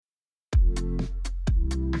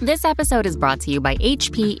This episode is brought to you by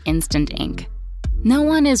HP Instant Ink. No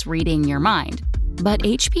one is reading your mind, but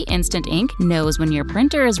HP Instant Ink knows when your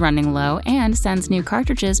printer is running low and sends new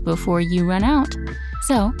cartridges before you run out.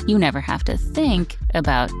 So you never have to think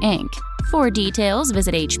about ink. For details,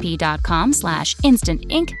 visit hp.com/instant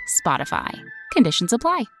ink Spotify. Conditions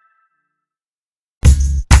apply.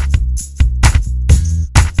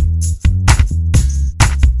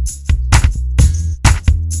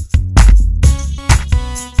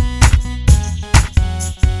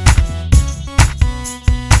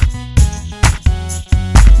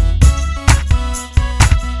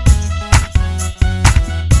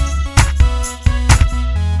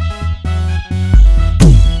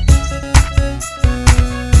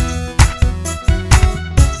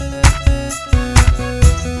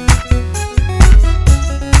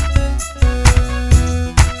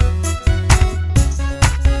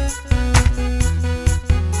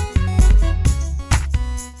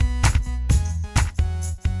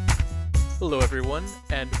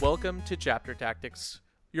 Welcome to Chapter Tactics,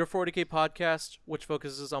 your 40k podcast, which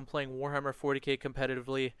focuses on playing Warhammer 40k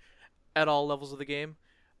competitively at all levels of the game.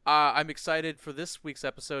 I'm excited for this week's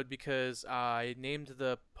episode because I named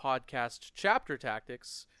the podcast Chapter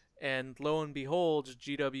Tactics, and lo and behold,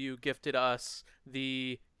 GW gifted us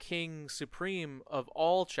the King Supreme of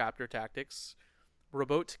all Chapter Tactics,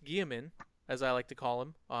 Robot Guilliman, as I like to call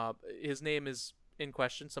him. His name is in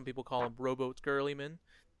question. Some people call him Robot Girlyman.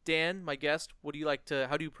 Dan, my guest, how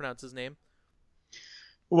do you pronounce his name?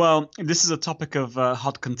 Well, this is a topic of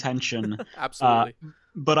hot contention. Absolutely.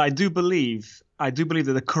 But I do believe that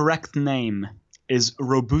the correct name is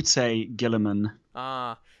Robute Guilliman.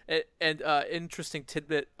 And interesting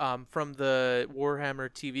tidbit from the Warhammer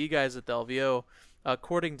TV guys at the LVO.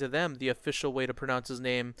 According to them, the official way to pronounce his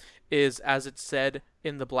name is as it's said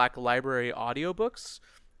in the Black Library audiobooks,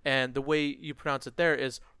 and the way you pronounce it there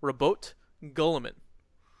is Robot Guilliman.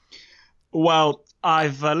 Well,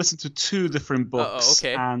 I've listened to two different books,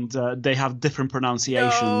 and they have different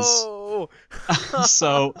pronunciations. No!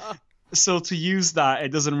 So to use that,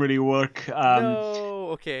 it doesn't really work.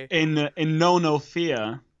 No, okay. In Know No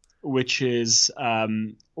Fear, which is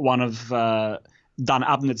one of Dan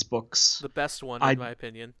Abnett's books, the best one in my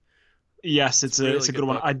opinion. Yes, it's a good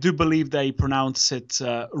one. I do believe they pronounce it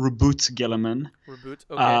Reboot Guilliman. Reboot,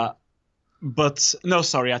 okay. But no,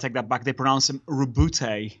 sorry, I take that back. They pronounce him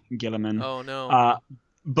Robute Guilliman. Oh no!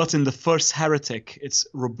 But in the first Heretic, it's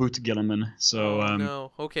Robute Guilliman. So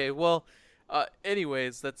no. Okay. Well,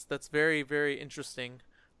 anyways, that's very, very interesting.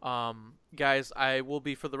 Guys, I will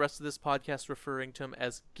be for the rest of this podcast referring to him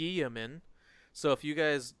as Guilliman. So if you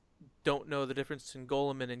guys don't know the difference between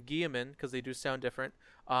Guilliman and Guilliman, because they do sound different,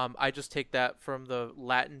 I just take that from the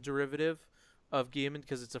Latin derivative of Guilliman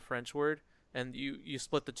because it's a French word. And you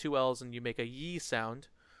split the two L's and you make a ye sound.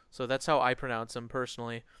 So that's how I pronounce him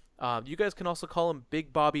personally. You guys can also call him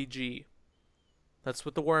Big Bobby G. That's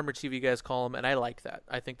what the Warhammer TV guys call him, and I like that.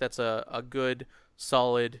 I think that's a good,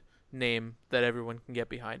 solid name that everyone can get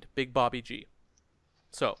behind. Big Bobby G.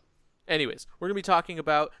 So, anyways, we're going to be talking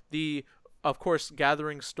about of course,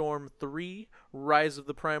 Gathering Storm 3, Rise of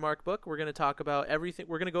the Primarch book. We're going to talk about everything.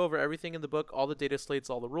 We're going to go over everything in the book, all the data slates,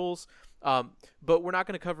 all the rules. But we're not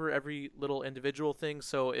going to cover every little individual thing.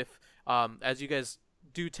 So if, as you guys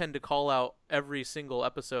do tend to call out every single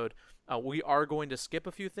episode, we are going to skip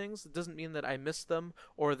a few things. It doesn't mean that I missed them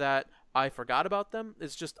or that I forgot about them.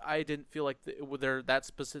 It's just I didn't feel like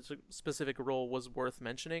that specific role was worth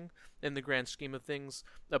mentioning in the grand scheme of things.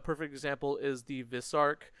 A perfect example is the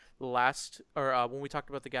Visarch when we talked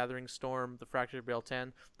about the Gathering Storm, the Fractured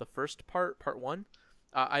Bael'tan, the first part 1.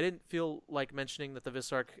 I didn't feel like mentioning that the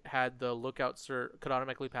Visarch had the could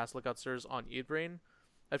automatically pass lookout sirs on Yvraine.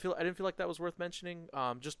 I didn't feel like that was worth mentioning,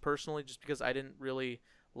 just personally, just because I didn't really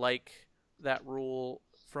like that rule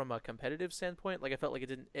from a competitive standpoint. Like I felt like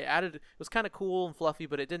it was kind of cool and fluffy,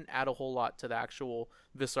 but it didn't add a whole lot to the actual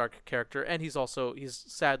Visarch character. And he's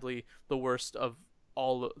sadly the worst of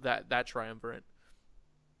all that triumvirate.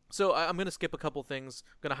 So I'm going to skip a couple things.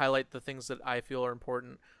 I'm going to highlight the things that I feel are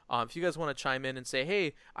important. If you guys want to chime in and say,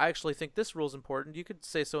 hey, I actually think this rule is important, you could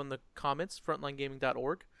say so in the comments,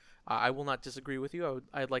 frontlinegaming.org. I will not disagree with you.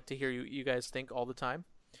 I'd like to hear you guys think all the time.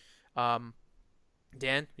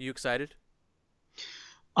 Dan, are you excited?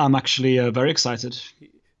 I'm actually very excited.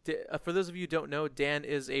 For those of you who don't know, Dan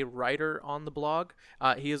is a writer on the blog.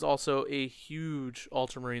 He is also a huge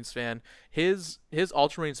Ultramarines fan. His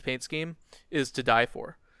Ultramarines paint scheme is to die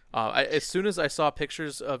for. As soon as I saw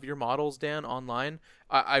pictures of your models, Dan, online,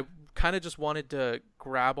 I kind of just wanted to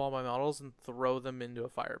grab all my models and throw them into a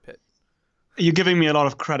fire pit. You're giving me a lot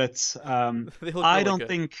of credit. I don't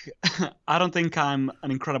think I don't think I'm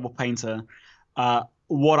an incredible painter.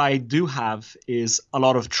 What I do have is a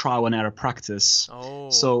lot of trial and error practice. Oh.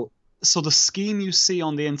 So the scheme you see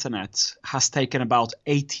on the internet has taken about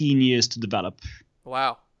 18 years to develop.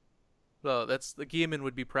 Wow. Well, the Guilliman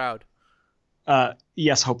would be proud.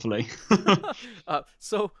 Yes, hopefully.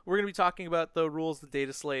 So we're going to be talking about the rules, the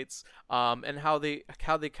data slates, and how they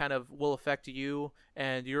kind of will affect you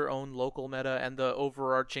and your own local meta and the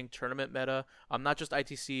overarching tournament meta. Not just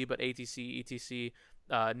ITC, but ATC, ETC,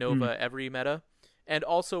 Nova, every meta. And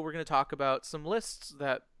also we're going to talk about some lists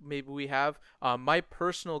that maybe we have. My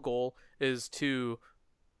personal goal is to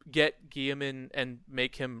get Guilliman and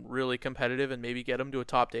make him really competitive and maybe get him to a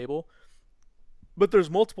top table. But there's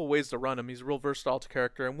multiple ways to run him. He's a real versatile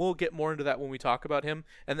character, and we'll get more into that when we talk about him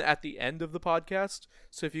and at the end of the podcast.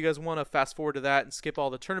 So if you guys want to fast forward to that and skip all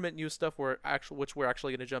the tournament news stuff, which we're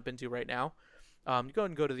actually going to jump into right now, go ahead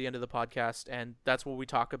and go to the end of the podcast, and that's where we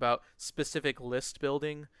talk about specific list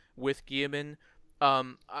building with Guilliman.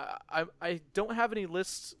 I don't have any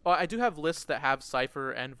lists. Well, I do have lists that have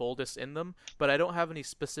Cypher and Voldus in them, but I don't have any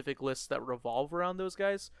specific lists that revolve around those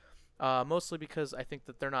guys. Mostly because I think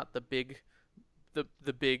that they're not the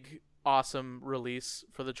big awesome release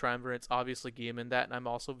for the Triumvirates. Obviously Guilliman, that, and I'm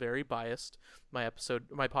also very biased. My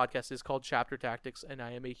podcast is called Chapter Tactics, and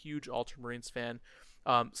I am a huge Ultramarines fan.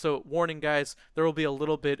 So warning, guys, there will be a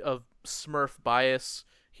little bit of Smurf bias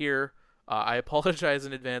here. I apologize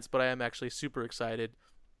in advance, but I am actually super excited.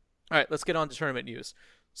 All right, let's get on to tournament news.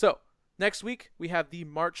 So next week we have the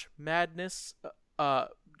March Madness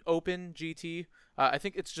Open GT. I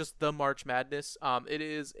think it's just the March Madness. It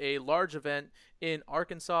is a large event in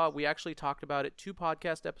Arkansas. We actually talked about it 2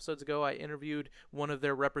 podcast episodes ago. I interviewed one of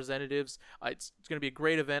their representatives. It's going to be a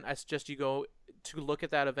great event. I suggest you go to look at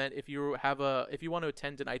that event if you want to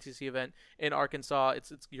attend an ITC event in Arkansas.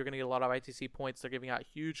 You're going to get a lot of ITC points. They're giving out a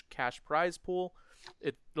huge cash prize pool.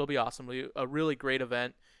 It'll be awesome. It'll be a really great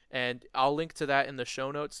event, and I'll link to that in the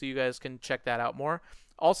show notes so you guys can check that out more.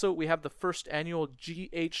 Also, we have the first annual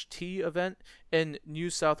GHT event in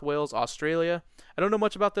New South Wales, Australia. I don't know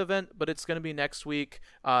much about the event, but it's going to be next week,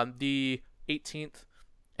 the 18th,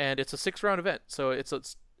 and it's a 6-round event. So it's a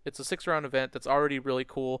 6-round event that's already really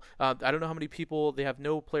cool. I don't know how many people. They have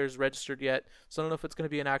no players registered yet, so I don't know if it's going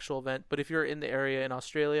to be an actual event. But if you're in the area in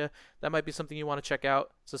Australia, that might be something you want to check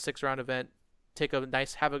out. It's a 6-round event.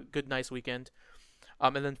 Have a good, nice weekend.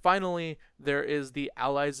 And then finally, there is the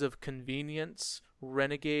Allies of Convenience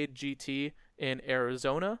Renegade GT in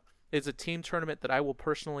Arizona. It's a team tournament that I will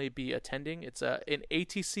personally be attending. It's an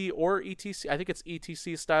ATC or ETC. I think it's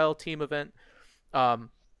ETC style team event.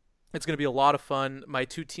 It's going to be a lot of fun. My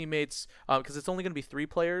 2 teammates, because it's only going to be 3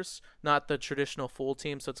 players, not the traditional full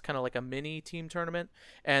team, so it's kind of like a mini team tournament.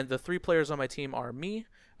 And the 3 players on my team are me,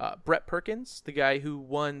 Brett Perkins, the guy who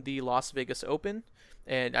won the Las Vegas Open,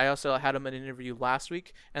 and I also had him in an interview last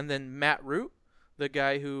week, and then Matt Root, the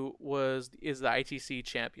guy who is the ITC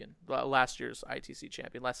champion, last season's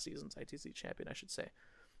ITC champion, I should say.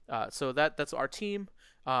 So that's our team.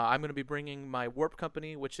 I'm going to be bringing my Warp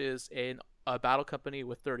Company, which is a battle company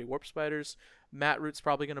with 30 Warp Spiders. Matt Root's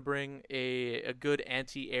probably going to bring a good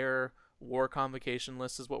anti-air war convocation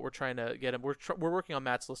list is what we're trying to get him. We're working on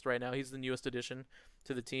Matt's list right now. He's the newest addition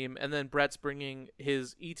to the team. And then Brett's bringing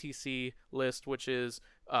his ETC list, which is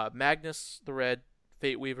Magnus the Red,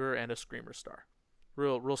 Fate Weaver, and a Screamer Star.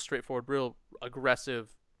 Real straightforward, real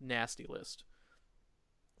aggressive, nasty list.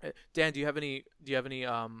 Dan, do you have any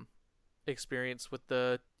experience with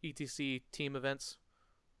the ETC team events?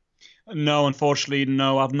 No, unfortunately,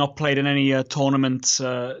 no. I've not played in any tournament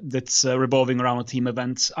that's revolving around a team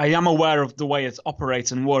event. I am aware of the way it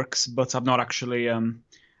operates and works, but I've not actually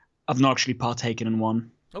partaken in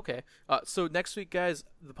one. Okay. So next week, guys,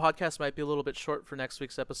 the podcast might be a little bit short for next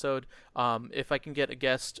week's episode. If I can get a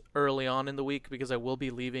guest early on in the week, because I will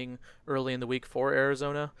be leaving early in the week for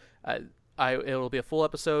Arizona, it'll be a full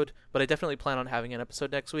episode, but I definitely plan on having an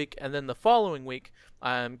episode next week. And then the following week,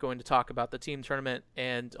 I'm going to talk about the team tournament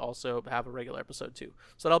and also have a regular episode too.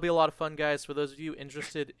 So that'll be a lot of fun, guys. For those of you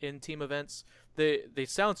interested in team events, they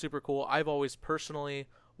sound super cool. I've always personally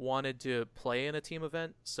wanted to play in a team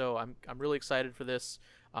event, so I'm really excited for this.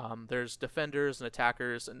 There's defenders and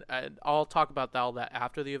attackers, and I'll talk about all that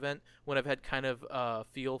after the event when I've had kind of a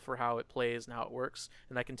feel for how it plays and how it works,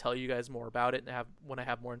 and I can tell you guys more about it when I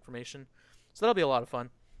have more information. So that'll be a lot of fun.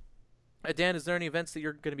 Dan, is there any events that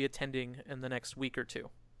you're going to be attending in the next week or two?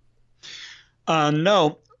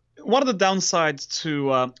 No. One of the downsides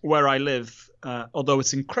to where I live, although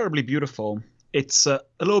it's incredibly beautiful, it's a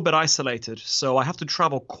little bit isolated. So I have to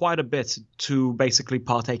travel quite a bit to basically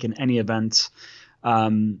partake in any event.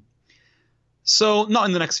 So not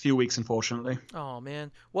in the next few weeks, unfortunately. Oh,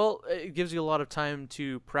 man. Well, it gives you a lot of time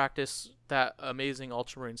to practice that amazing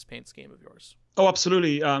Ultramarines paint scheme of yours. Oh,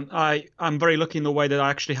 absolutely. I'm very lucky in the way that I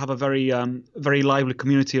actually have a very very lively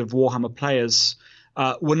community of Warhammer players.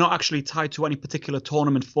 We're not actually tied to any particular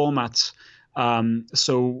tournament format,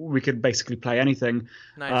 so we could basically play anything.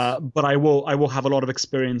 Nice. But I will have a lot of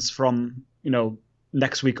experience from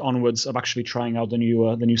next week onwards of actually trying out the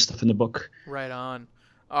new stuff in the book. Right on.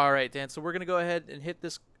 All right, Dan. So we're gonna go ahead and hit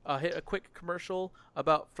a quick commercial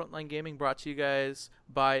about Frontline Gaming, brought to you guys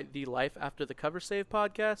by the Life After the Cover Save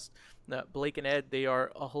podcast. Blake and Ed, they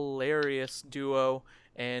are a hilarious duo,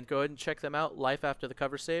 and go ahead and check them out. Life After the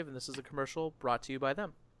Cover Save, and this is a commercial brought to you by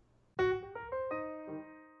them.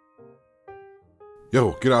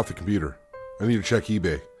 Yo, get off the computer. I need to check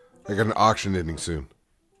eBay. I got an auction ending soon.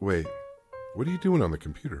 Wait, what are you doing on the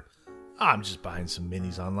computer? I'm just buying some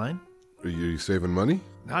minis online. Are you saving money?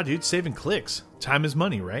 Nah, dude, saving clicks. Time is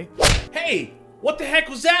money, right? Hey, what the heck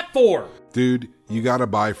was that for? Dude, you gotta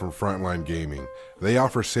buy from Frontline Gaming. They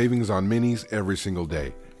offer savings on minis every single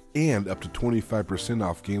day, and up to 25%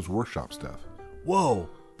 off Games Workshop stuff. Whoa,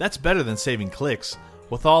 that's better than saving clicks.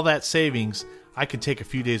 With all that savings, I could take a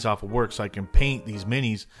few days off of work so I can paint these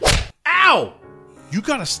minis. Ow! You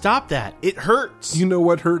gotta stop that. It hurts. You know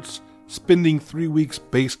what hurts? Spending 3 weeks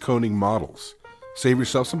base coating models. Save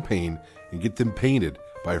yourself some pain and get them painted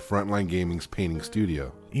by Frontline Gaming's painting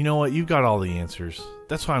studio. You know what? You've got all the answers.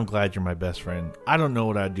 That's why I'm glad you're my best friend. I don't know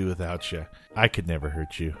what I'd do without you. I could never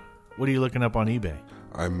hurt you. What are you looking up on eBay?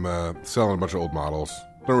 I'm selling a bunch of old models.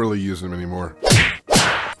 Don't really use them anymore.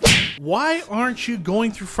 Why aren't you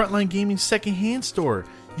going through Frontline Gaming's secondhand store?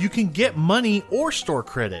 You can get money or store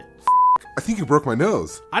credit. I think you broke my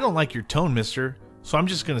nose. I don't like your tone, mister, so I'm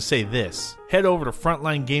just going to say this. Head over to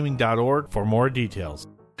frontlinegaming.org for more details.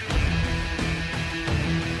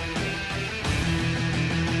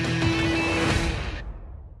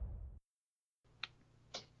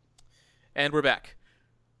 And we're back.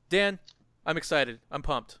 Dan, I'm excited. I'm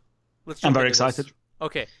pumped. I'm very excited.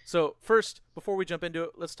 Okay, so first, before we jump into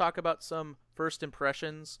it, let's talk about some first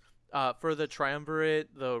impressions for the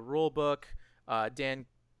Triumvirate, the rule book. Dan,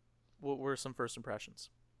 what were some first impressions?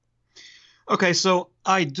 Okay, so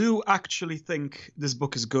I do actually think this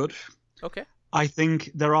book is good. Okay. I think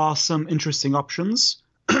there are some interesting options.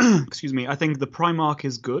 Excuse me. I think the Primarch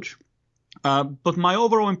is good. But my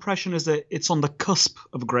overall impression is that it's on the cusp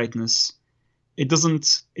of greatness. It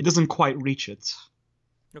doesn't quite reach it.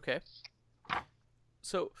 Okay.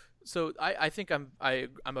 So I think I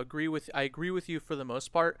agree with you for the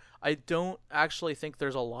most part. I don't actually think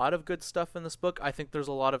there's a lot of good stuff in this book. I think there's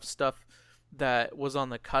a lot of stuff that was on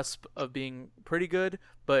the cusp of being pretty good,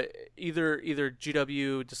 but either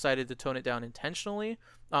GW decided to tone it down intentionally,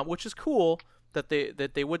 which is cool that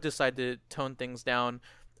they would decide to tone things down.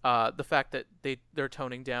 The fact that they're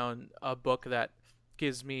toning down a book that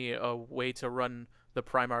gives me a way to run the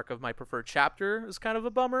Primarch of my preferred chapter is kind of a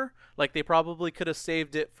bummer. Like, they probably could have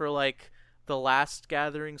saved it for like the last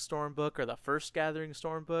Gathering Storm book or the first Gathering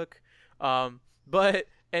Storm book. But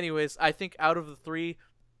anyways, I think out of the three,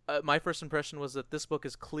 my first impression was that this book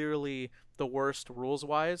is clearly the worst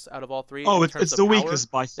rules-wise out of all three. Oh, it's the weakest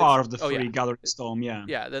by far of the three Gathering Storm. Yeah.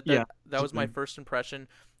 Yeah, that was my first impression.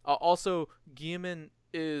 Also, Guilliman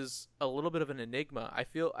is a little bit of an enigma. I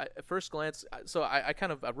feel at first glance, so I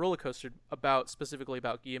kind of roller coastered specifically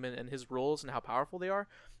about Guilliman and his rules and how powerful they are.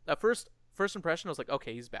 At first impression, I was like,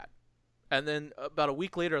 okay, he's bad. And then about a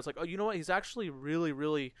week later, I was like, oh, you know what? He's actually really,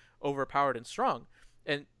 really overpowered and strong.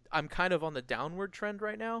 And I'm kind of on the downward trend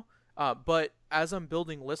right now. But as I'm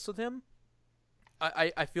building lists with him,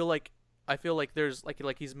 I feel like there's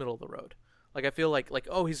like he's middle of the road. Like, I feel like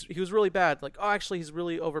oh, he was really bad. Like, oh, actually he's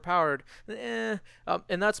really overpowered. And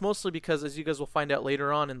that's mostly because, as you guys will find out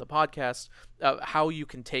later on in the podcast, how you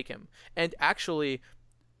can take him. And actually,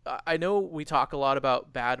 I know we talk a lot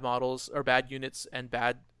about bad models or bad units and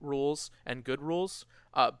bad rules and good rules,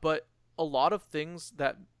 but a lot of things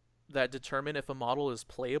that determine if a model is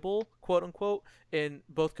playable, quote unquote, in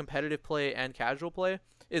both competitive play and casual play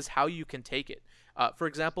is how you can take it. For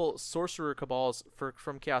example, Sorcerer Cabals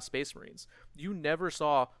from Chaos Space Marines. You never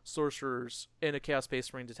saw Sorcerers in a Chaos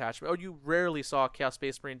Space Marine detachment, or you rarely saw Chaos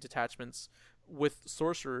Space Marine detachments with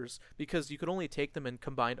Sorcerers because you could only take them in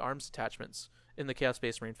combined arms detachments in the Chaos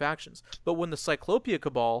Space Marine factions. But when the Cyclopia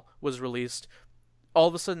Cabal was released, all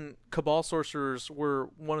of a sudden Cabal Sorcerers were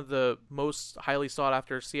one of the most highly sought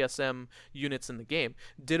after CSM units in the game.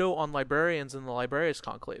 Ditto on Librarians in the Librarius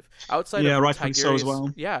Conclave. Outside of rightfully so as Tigerius,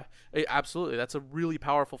 well. yeah, absolutely. That's a really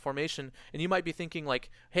powerful formation. And you might be thinking like,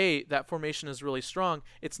 hey, that formation is really strong.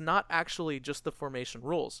 It's not actually just the formation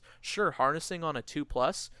rules. Sure, harnessing on a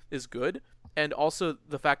 2+ is good, and also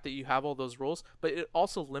the fact that you have all those rules, but it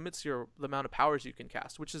also limits the amount of powers you can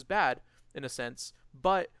cast, which is bad in a sense,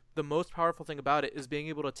 but the most powerful thing about it is being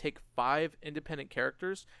able to take 5 independent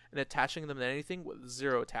characters and attaching them to anything with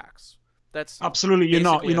 0 attacks. That's absolutely, you're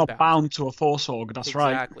not unbound. bound to a Force Org. That's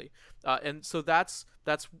right. Exactly. And so that's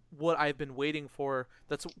what I've been waiting for.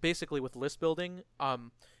 That's basically with list building.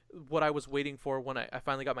 What I was waiting for when I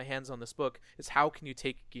finally got my hands on this book is how can you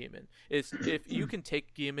take Guilliman? Is if you can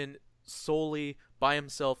take Guilliman solely by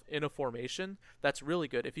himself in a formation, that's really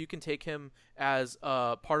good. If you can take him as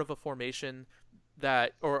part of a formation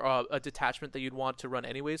that, or a detachment that you'd want to run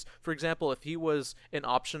anyways. For example, if he was an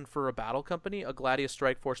option for a battle company, a Gladius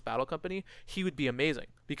Strike Force battle company, he would be amazing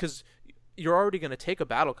because you're already going to take a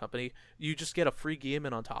battle company. You just get a free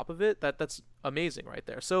Guilliman on top of it. That's amazing right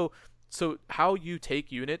there. So how you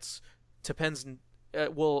take units depends,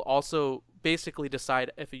 will also basically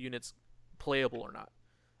decide if a unit's playable or not.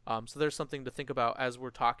 So there's something to think about as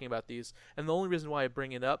we're talking about these. And the only reason why I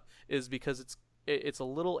bring it up is because it's a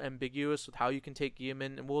little ambiguous with how you can take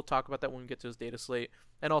Guilliman, and we'll talk about that when we get to his data slate,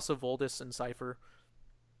 and also Voldus and Cypher.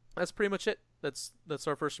 That's pretty much it. That's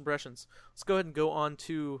our first impressions. Let's go ahead and go on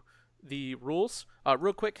to the rules.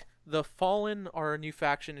 Real quick, the Fallen are a new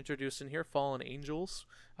faction introduced in here, Fallen Angels.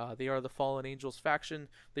 They are the Fallen Angels faction.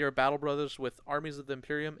 They are battle brothers with armies of the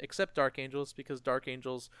Imperium, except Dark Angels, because Dark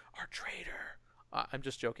Angels are traitor. I'm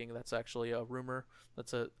just joking. That's actually a rumor.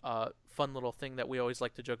 That's a fun little thing that we always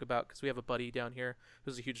like to joke about because we have a buddy down here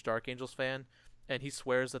who's a huge Dark Angels fan, and he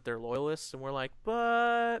swears that they're loyalists, and we're like,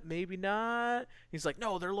 but maybe not. He's like,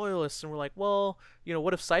 no, they're loyalists, and we're like, well,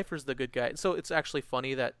 what if Cypher's the good guy? So it's actually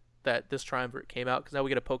funny that this triumvirate came out because now we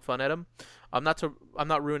get to poke fun at him. I'm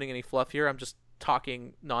not ruining any fluff here. I'm just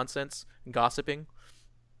talking nonsense and gossiping.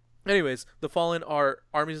 Anyways, the Fallen are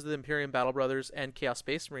armies of the Imperium Battle Brothers and Chaos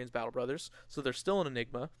Space Marines Battle Brothers, so they're still an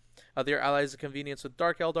enigma. They are allies of convenience with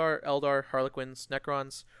Dark Eldar, Harlequins,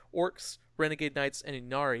 Necrons, Orcs, Renegade Knights, and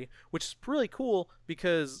Inari, which is really cool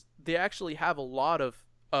because they actually have a lot of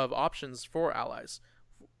options for allies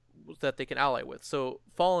that they can ally with. So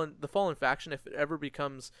the Fallen faction, if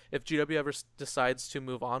GW ever decides to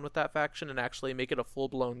move on with that faction and actually make it a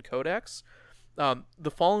full-blown codex,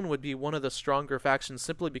 the Fallen would be one of the stronger factions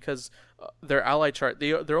simply because their ally chart,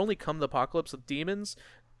 they're only come the apocalypse of demons,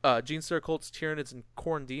 Genestealer cults, Tyranids, and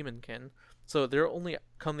Khorne Demonkin. So they're only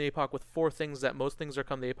come the epoch with 4 things that most things are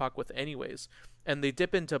come the epoch with anyways. And they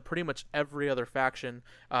dip into pretty much every other faction.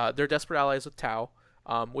 They're desperate allies with Tau,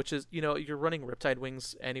 which is, you're running Riptide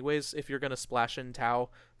Wings anyways if you're going to splash in Tau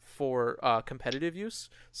for competitive use.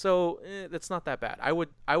 So it's not that bad. I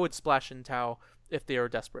would splash in Tau if they are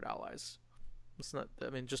desperate allies. It's not,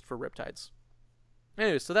 just for Riptides.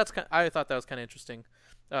 Anyway, so I thought that was kind of interesting.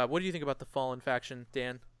 What do you think about the Fallen faction,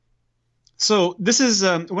 Dan? So this is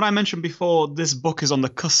when I mentioned before, this book is on the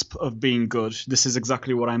cusp of being good. This is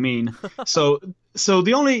exactly what I mean. So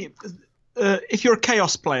the only if you're a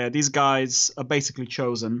Chaos player, these guys are basically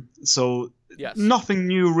chosen. So yes. Nothing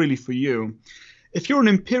new really for you. If you're an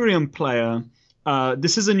Imperium player,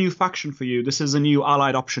 this is a new faction for you. This is a new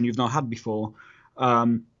allied option you've not had before.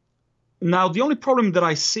 Now, the only problem that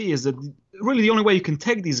I see is that really the only way you can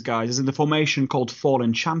take these guys is in the formation called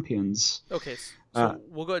Fallen Champions. Okay, so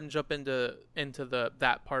we'll go ahead and jump into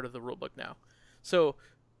that part of the rulebook now. So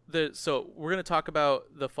we're going to talk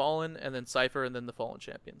about the Fallen and then Cypher and then the Fallen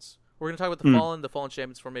Champions. We're going to talk about the Fallen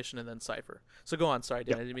Champions formation, and then Cypher. So go on. Sorry,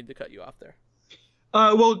 Dan, I didn't mean to cut you off there.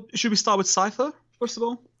 Well, should we start with Cypher first of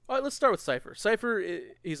all? All right, let's start with Cypher. Cypher,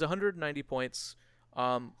 he's 190 points,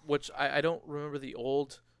 which I don't remember the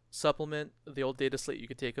old supplement, the old data slate you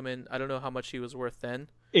could take him in. I don't know how much he was worth then.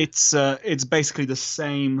 It's basically the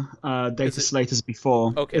same data slate as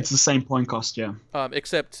before. Okay. It's the same point cost, yeah.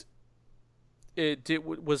 Except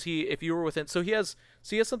was he, if you were within, so he has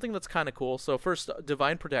something that's kind of cool. So first,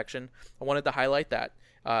 Divine Protection. I wanted to highlight that.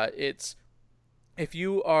 It's if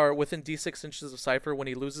you are within D6 inches of Cypher when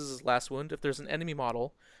he loses his last wound, if there's an enemy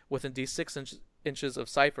model within D6 inches of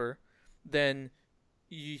Cypher, then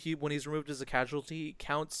he when he's removed as a casualty,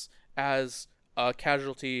 counts as a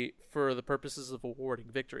casualty for the purposes of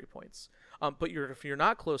awarding victory points. But if you're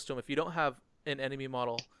not close to him, if you don't have an enemy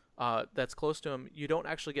model that's close to him, you don't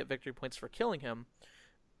actually get victory points for killing him,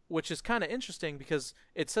 which is kind of interesting because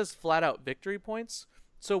it says flat out victory points.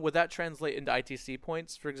 So would that translate into ITC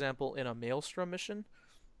points, for example, in a Maelstrom mission?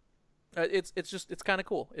 It's kind of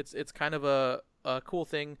cool. It's kind of a cool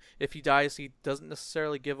thing. If he dies, he doesn't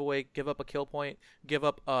necessarily give up a kill point, give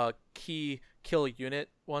up a key kill unit.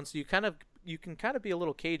 Once you can kind of be a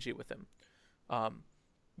little cagey with him,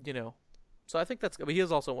 you know. So I think that's. But he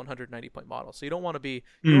is also a 190 point model, so you don't want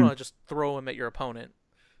to just throw him at your opponent.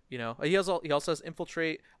 You know, he also has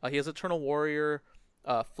infiltrate. He has Eternal Warrior,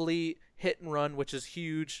 fleet, hit and run, which is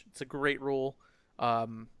huge. It's a great rule.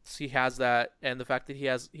 So he has that, and the fact that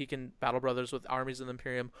he can battle brothers with armies of the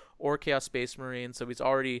Imperium or Chaos Space Marine. So he's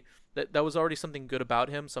already that was already something good about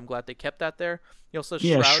him. So I'm glad they kept that there. He also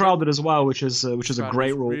has Shrouded as well, which is a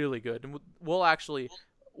great rule. Really good, and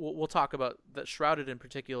we'll talk about that Shrouded in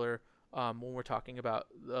particular when we're talking about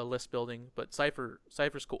list building. But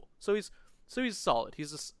Cypher's cool. So he's solid.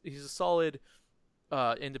 He's a solid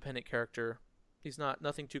independent character. He's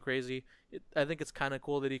nothing too crazy. I think it's kind of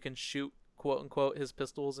cool that he can shoot, quote unquote, his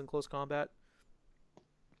pistols in close combat.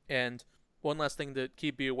 And one last thing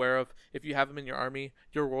to be aware of: if you have him in your army,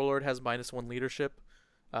 your warlord has -1 leadership.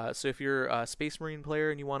 So if you're a Space Marine player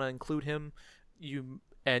and you want to include him, you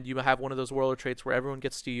have one of those warlord traits where everyone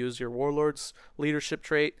gets to use your warlord's leadership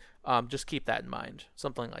trait, just keep that in mind.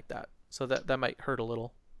 Something like that. So that might hurt a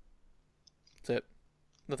little. That's it.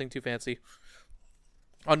 Nothing too fancy.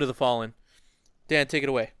 Onto the Fallen. Dan, take it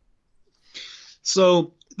away.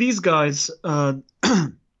 So these guys,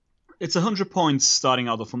 it's 100 points starting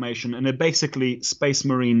out the formation, and they're basically Space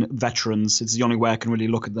Marine veterans. It's the only way I can really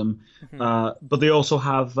look at them. Mm-hmm. But they also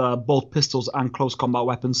have both pistols and close combat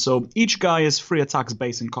weapons. So each guy has 3 attacks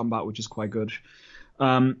base in combat, which is quite good.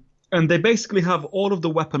 And they basically have all of the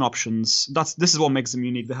weapon options. This is what makes them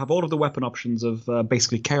unique. They have all of the weapon options of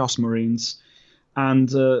basically Chaos Marines.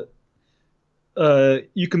 And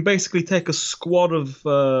you can basically take a squad of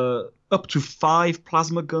up to 5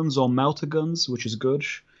 plasma guns or melter guns, which is good.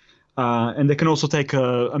 And they can also take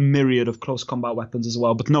a myriad of close combat weapons as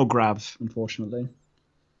well, but no grav, unfortunately.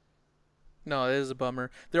 No, it is a bummer.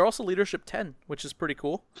 They're also leadership 10, which is pretty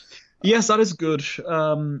cool. Yes, that is good.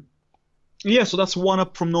 Yeah, so that's 1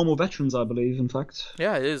 up from normal veterans, I believe, in fact.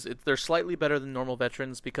 Yeah, it is. They're slightly better than normal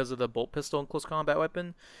veterans because of the bolt pistol and close combat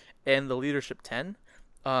weapon and the leadership 10.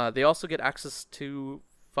 They also get access to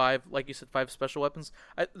 5, like you said, 5 special weapons.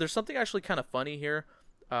 There's something actually kind of funny here.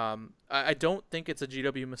 I don't think it's a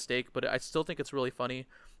GW mistake, but I still think it's really funny.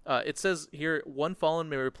 It says here, 1 Fallen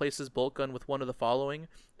may replace his bolt gun with one of the following,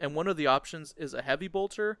 and one of the options is a heavy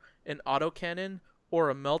bolter, an autocannon, or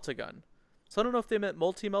a melta-gun. So I don't know if they meant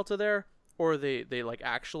multi-melta there, or they like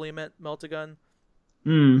actually meant melta-gun.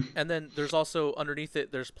 And then there's also, underneath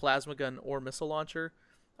it, there's plasma gun or missile launcher.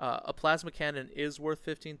 A plasma cannon is worth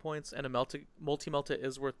 15 points, and a multi-melta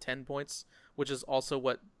is worth 10 points, which is also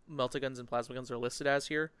what melta guns and plasma guns are listed as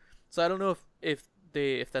here. So I don't know if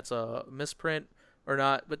that's a misprint or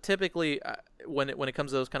not, but typically when it comes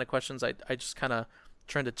to those kind of questions, I just kind of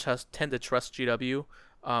tend to trust GW,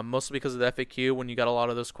 mostly because of the FAQ. When you got a lot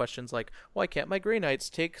of those questions like, why can't my Grey Knights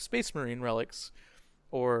take Space Marine relics,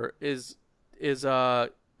 or I'm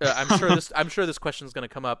sure this question is going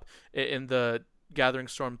to come up in the Gathering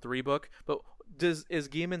Storm 3 book, but is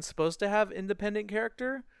Guilliman supposed to have independent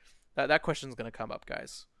character? That question's going to come up,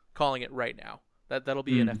 guys. Calling it right now. That'll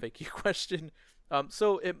be an FAQ question.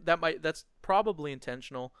 So that's probably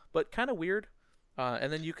intentional, but kind of weird.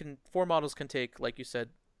 And then 4 models can take, like you said,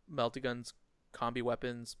 melta guns, combi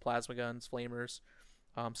weapons, plasma guns, flamers.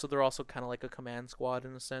 So they're also kind of like a command squad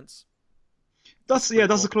in a sense. That's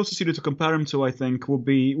the closest you do to compare him to, I think, would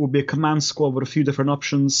be a command squad with a few different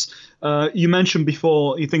options. You mentioned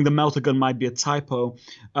before you think the melta gun might be a typo.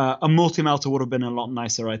 A multi-melta would have been a lot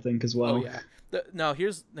nicer, I think, as well. Oh yeah. Now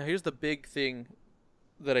here's the big thing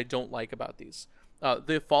that I don't like about these.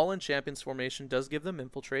 The Fallen Champions formation does give them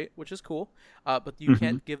infiltrate, which is cool, but you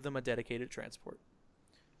can't give them a dedicated transport.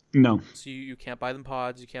 No. So you can't buy them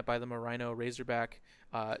pods. You can't buy them a Rhino, Razorback.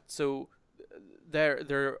 So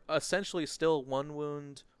they're essentially still 1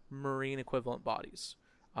 wound Marine equivalent bodies,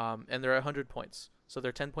 and they're 100 points. So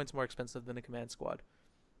they're 10 points more expensive than a command squad.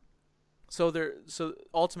 So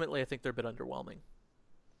ultimately, I think they're a bit underwhelming.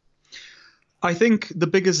 I think the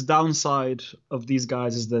biggest downside of these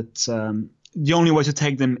guys is that the only way to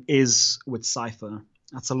take them is with Cypher.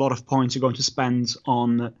 That's a lot of points you're going to spend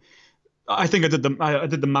on. I think I did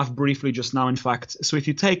the math briefly just now, in fact. So if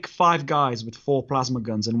you take 5 guys with 4 plasma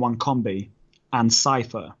guns and 1 combi and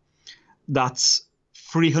Cypher, that's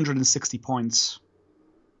 360 points.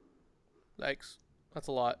 Yikes. That's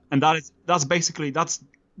a lot. And that's basically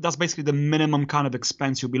the minimum kind of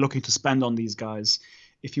expense you'll be looking to spend on these guys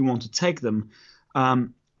if you want to take them.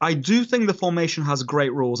 I do think the formation has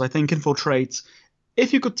great rules. I think infiltrate.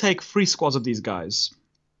 If you could take 3 squads of these guys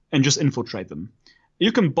and just infiltrate them,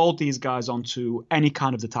 you can bolt these guys onto any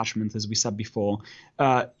kind of detachment, as we said before.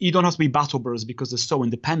 You don't have to be battle brothers because they're so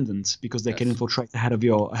independent, because they can infiltrate ahead of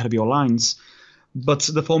your lines. But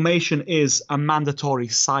the formation is a mandatory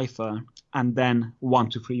cipher, and then 1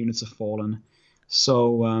 to 3 units of fallen.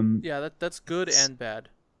 So that's good and bad.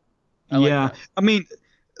 I mean,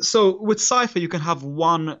 so with cipher you can have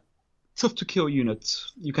 1 tough to kill unit.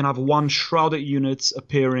 You can have 1 shrouded unit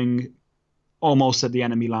appearing almost at the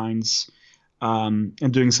enemy lines. And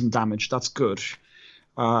doing some damage. That's good.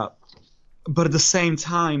 But at the same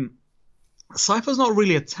time, Cypher's not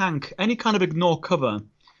really a tank. Any kind of ignore cover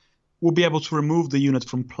will be able to remove the unit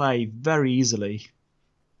from play very easily.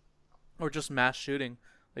 Or just mass shooting.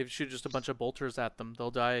 If you shoot just a bunch of bolters at them,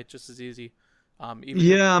 they'll die just as easy.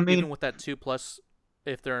 Even with that 2+,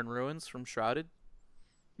 if they're in ruins from Shrouded.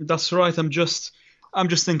 That's right. I'm just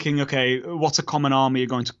thinking, okay, what's a common army you're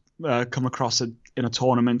going to come across it in a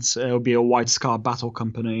tournament? It will be a White Scar Battle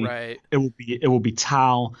Company. Right. It will be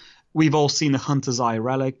Tau. We've all seen the Hunter's Eye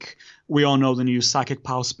Relic. We all know the new Psychic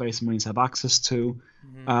Power Space Marines have access to.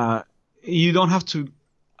 You don't have to.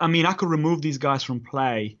 I mean, I could remove these guys from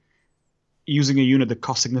play using a unit that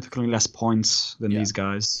costs significantly less points than these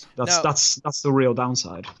guys. That's the real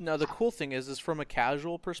downside. Now, the cool thing is from a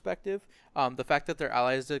casual perspective, the fact that they're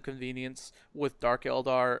allies to convenience with Dark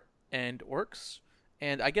Eldar and Orcs,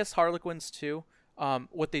 and I guess Harlequins too.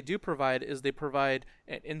 What they do provide is they provide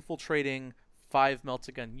an infiltrating 5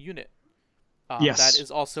 Meltagun unit. Yes. That is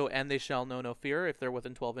also, and they shall know no fear if they're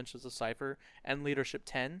within 12 inches of Cypher, and leadership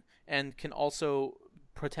 10, and can also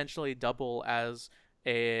potentially double as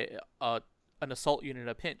an assault unit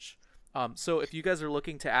at a pinch. So if you guys are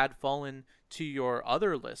looking to add Fallen to your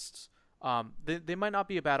other lists, they might not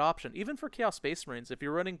be a bad option. Even for Chaos Space Marines, if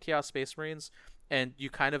you're running Chaos Space Marines and you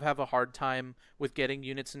kind of have a hard time with getting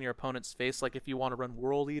units in your opponent's face, like if you want to run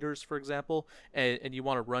World Eaters, for example, and you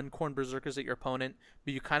want to run Khorne Berserkers at your opponent,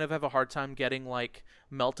 but you kind of have a hard time getting like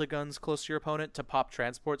Meltaguns close to your opponent to pop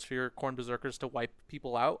transports for your Khorne Berserkers to wipe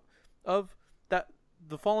people out of, that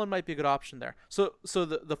the Fallen might be a good option there. So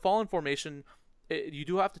the Fallen formation, you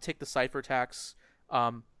do have to take the Cypher tax,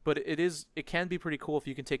 but it can be pretty cool if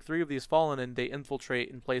you can take 3 of these Fallen and they infiltrate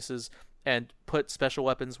in places and put special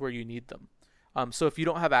weapons where you need them. So if you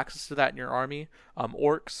don't have access to that in your army,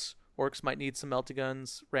 Orcs might need some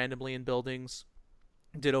Meltaguns randomly in buildings.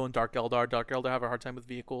 Ditto and Dark Eldar. Dark Eldar have a hard time with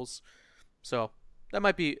vehicles. So that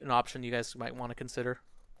might be an option you guys might want to consider.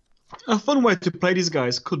 A fun way to play these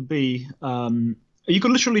guys could be you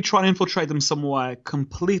could literally try and infiltrate them somewhere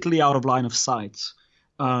completely out of line of sight.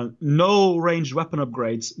 No ranged weapon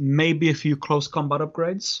upgrades, maybe a few close combat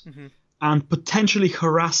upgrades, and potentially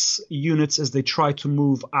harass units as they try to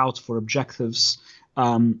move out for objectives.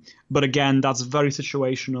 But again, that's very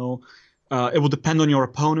situational. It will depend on your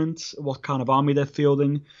opponent, what kind of army they're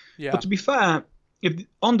fielding. Yeah. But to be fair, if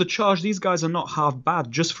on the charge, these guys are not half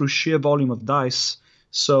bad just through sheer volume of dice.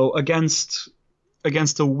 So against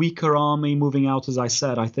a weaker army moving out, as I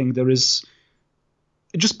said, I think there is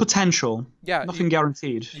just potential. Yeah, nothing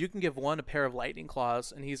guaranteed. You can give one a pair of lightning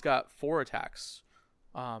claws, and he's got 4 attacks.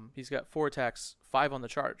 He's got 4 attacks, 5 on the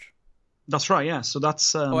charge. That's right. Yeah. So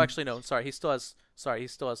that's. Oh, actually, no. Sorry, he still has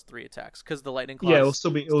 3 attacks because the lightning claws.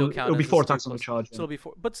 Yeah, it'll be 4 attacks on the charge. Yeah. So it'll be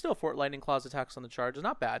 4, but still 4 lightning claws attacks on the charge is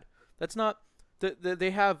not bad. That's not. They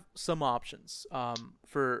have some options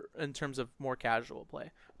for in terms of more casual play,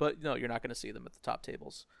 but no, you're not going to see them at the top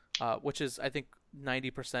tables, which is I think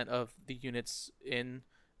 90% of the units in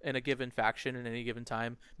a given faction in any given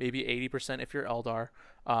time, maybe 80% if you're Eldar.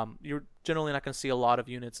 You're generally not going to see a lot of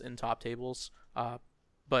units in top tables,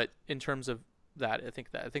 but in terms of that, I think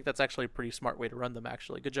that's actually a pretty smart way to run them.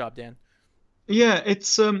 Actually, good job, Dan. Yeah,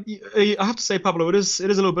 it's I have to say, Pablo, it is a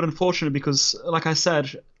little bit unfortunate because, like I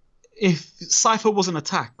said, if Cypher wasn't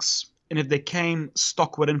attacks, and if they came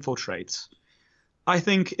stock with infiltrate, I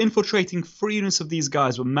think infiltrating 3 units of these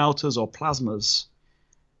guys with melters or plasmas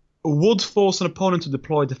would force an opponent to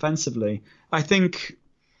deploy defensively. I think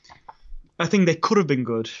they could have been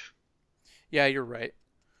good. Yeah, you're right.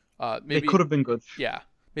 Maybe, they could have been good. Yeah,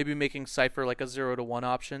 maybe making Cypher like a 0-1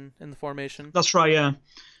 option in the formation. That's right. Yeah.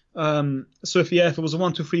 So if it was a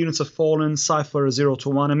 1-2-3 units of Fallen, Cypher a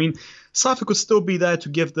 0-1. I mean, Cypher could still be there to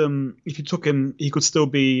give them. If you took him, he could still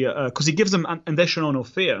be because he gives them and they show no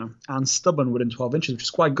fear and stubborn within 12 inches, which is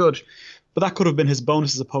quite good. But that could have been his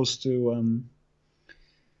bonus as opposed to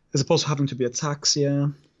having to be attacks. Yeah.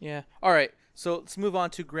 Yeah. All right. So let's move on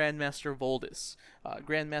to Grandmaster Voldus.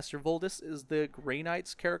 Grandmaster Voldus is the Grey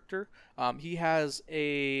Knight's character. He has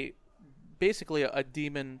a basically a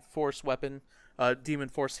demon force weapon, a demon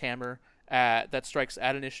force hammer that strikes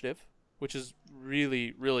at initiative, which is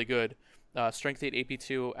really, really good. Strength 8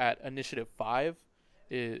 AP2 at initiative 5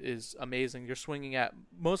 is amazing. You're swinging at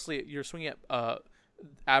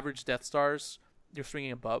average Death Stars. You're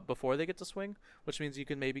swinging above before they get to swing, which means you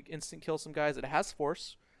can maybe instant kill some guys. It has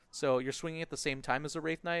force, so you're swinging at the same time as a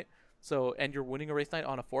Wraith Knight. And you're winning a Wraith Knight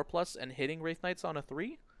on a 4+ and hitting Wraith Knights on a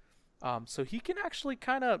 3. So he can actually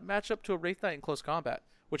kind of match up to a Wraith Knight in close combat,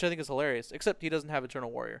 which I think is hilarious, except he doesn't have Eternal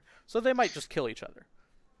Warrior. So they might just kill each other.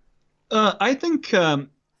 I think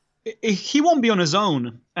he won't be on his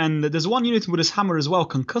own. And there's one unit with his hammer as well,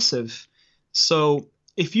 Concussive. So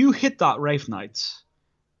if you hit that Wraith Knight,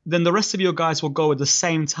 then the rest of your guys will go at the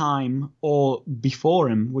same time or before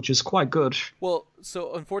him, which is quite good. Well,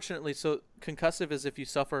 so unfortunately, Concussive is if you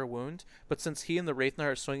suffer a wound, but since he and the Wraith Knight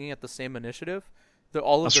are swinging at the same initiative,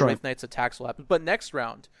 all of the Wraith Knight's attacks will happen. But next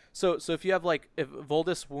round, so if you have if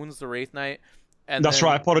Voldus wounds the Wraith Knight, and that's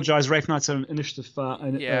right. I apologize. Wraith Knights are initiative.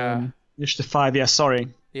 Initiative 5. Yeah, sorry.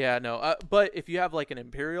 Yeah, no. But if you have an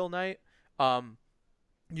Imperial Knight,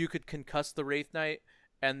 you could concuss the Wraith Knight,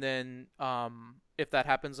 and then if that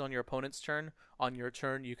happens on your opponent's turn, on your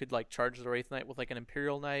turn you could charge the Wraith Knight with an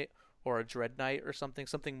Imperial Knight or a Dread Knight or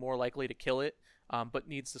something more likely to kill it, but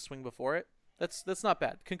needs to swing before it. That's not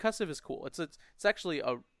bad. Concussive is cool. It's actually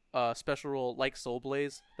a special rule like Soul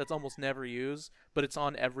Blaze that's almost never used, but it's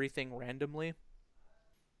on everything randomly.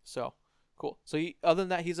 So cool. So other than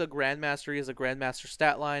that, he's a Grandmaster. He has a Grandmaster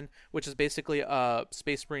stat line, which is basically a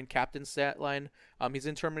Space Marine Captain stat line. He's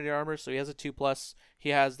in Terminator armor, so he has a 2+. He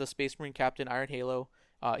has the Space Marine Captain Iron Halo.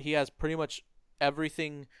 He has pretty much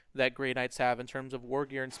everything that Grey Knights have in terms of war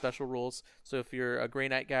gear and special rules. So if you're a Grey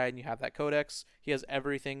Knight guy and you have that codex, he has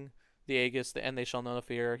everything. The Aegis, the End They Shall Know No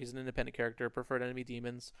Fear. He's an independent character, preferred enemy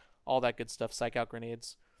demons, all that good stuff, psych out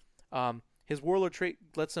grenades. His Warlord trait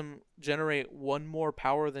lets him generate 1 more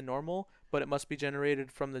power than normal, but it must be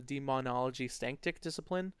generated from the Demonology Sanctic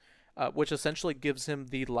discipline, which essentially gives him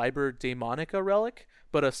the Liber Daemonica relic,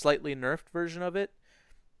 but a slightly nerfed version of it.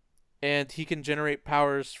 And he can generate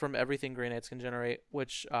powers from everything Grey Knights can generate,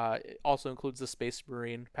 which also includes the Space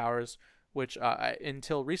Marine powers, which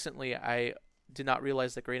until recently I did not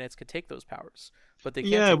realize that Grey Knights could take those powers, but they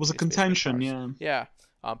can't. Yeah, it was a contention. Yeah.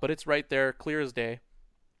 But it's right there, clear as day.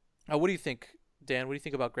 What do you think, Dan? What do you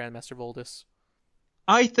think about Grandmaster Voldus?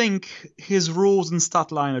 I think his rules and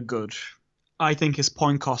stat line are good. I think his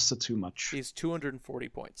point costs are too much. He's 240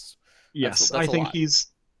 points. Yes, I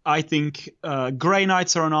think Grey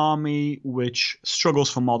Knights are an army which struggles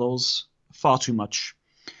for models far too much.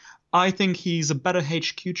 I think he's a better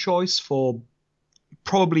HQ choice for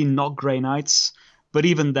probably not Grey Knights, but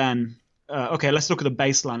even then, okay, let's look at the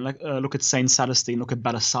baseline. Look at Saint Celestine, look at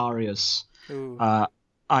Belisarius.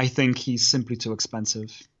 I think he's simply too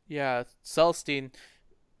expensive. Yeah, Celestine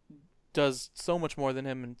does so much more than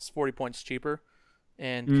him, and it's 40 points cheaper,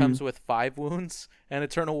 and comes with 5 wounds and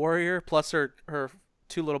Eternal Warrior, plus her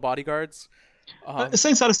 2 little bodyguards.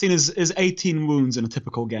 Saint Celestine is 18 wounds in a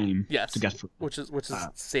typical game. Yes, to get through. which is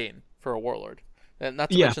insane for a Warlord. And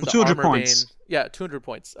not to yeah, mention for the 200 Armor points. Bane. Yeah, 200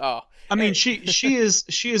 points. Oh, I mean, she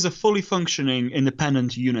is a fully functioning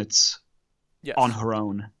independent unit yes. on her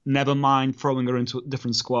own. Never mind throwing her into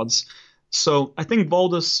different squads. So I think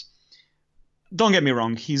Voldus, don't get me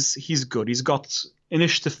wrong, he's good. He's got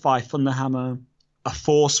Initiative 5 Thunderhammer, a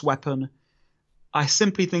Force weapon. I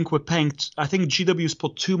simply think I think GW's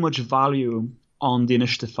put too much value on the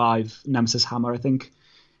Initiative 5 Nemesis Hammer. I think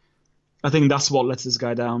that's what lets this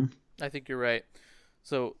guy down. I think you're right.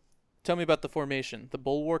 So, tell me about the formation, the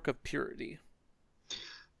Bulwark of Purity.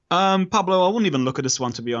 Pablo, I wouldn't even look at this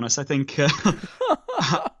one, to be honest. I think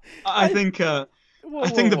I think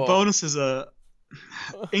the bonuses are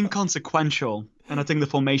inconsequential, and I think the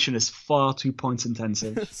formation is far too points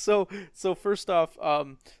intensive. So first off,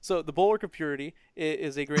 so the Bulwark of Purity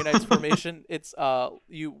is a Grey Knights formation. It's 1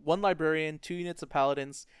 Librarian, 2 units of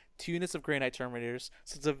Paladins, 2 units of Grey Knight Terminators.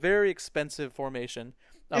 So it's a very expensive formation.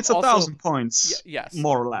 It's 1,000 points, yes,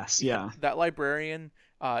 more or less, yeah. That Librarian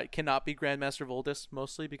cannot be Grandmaster Voldus,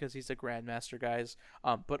 mostly because he's a Grandmaster, guys.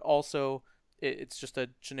 But also, it's just a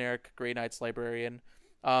generic Grey Knights Librarian.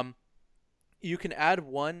 You can add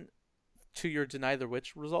 1 to your Deny the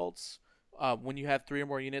Witch results when you have 3 or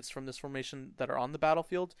more units from this formation that are on the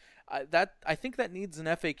battlefield. I think that needs an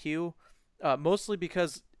FAQ, mostly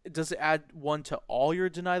because does it add 1 to all your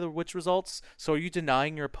Deny the Witch results? So are you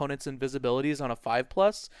denying your opponent's invisibilities on a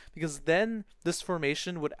 5+? Because then this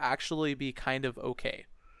formation would actually be kind of okay.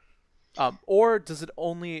 Or does it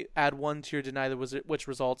only add 1 to your Deny the Wizard, which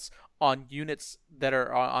results on units that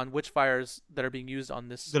are on Witchfires that are being used on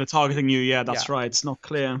this? That are targeting you, yeah, that's Yeah. right. It's not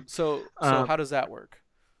clear. So how does that work?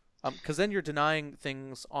 Because then you're denying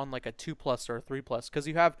things on like a 2+ or a 3+,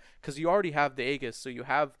 because you already have the Aegis, so you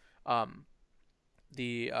have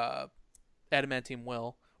the Adamantium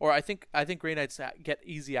Will, or I think Grey Knights get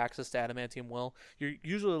easy access to Adamantium Will. You're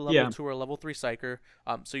usually level 2 or level 3 Psyker,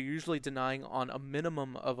 so you're usually denying on a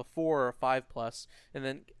minimum of a 4 or 5+, and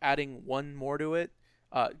then adding 1 more to it.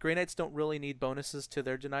 Grey Knights don't really need bonuses to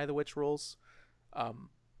their Deny the Witch rolls,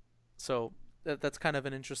 so that's kind of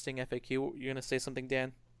an interesting FAQ. You're gonna say something,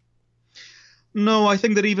 Dan? No, I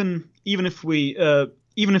think that even if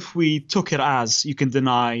we took it as you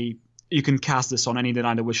can cast this on any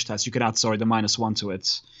Deny the Witch test, you can add the -1 to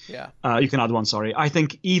it. Yeah. You can add 1. Sorry. I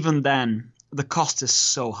think even then the cost is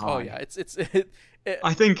so high. Oh yeah, it's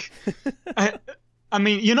I think. I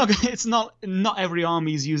mean, it's not every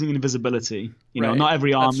army is using invisibility. Right. Not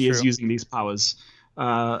every That's army is true. using these powers.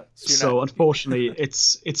 So unfortunately,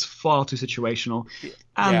 it's far too situational.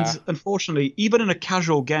 And Yeah. unfortunately, even in a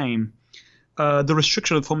casual game, the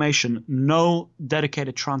restriction of formation, no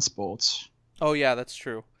dedicated transport. Oh yeah, that's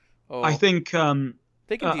true. Oh, I think.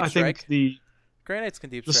 they can deep I strike. think Grey Knights can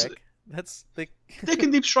deep the s- strike. That's they. they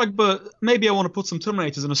can deep strike, but maybe I want to put some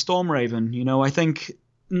Terminators in a Storm Raven. I think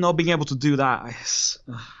not being able to do that.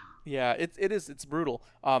 Yeah, it's brutal.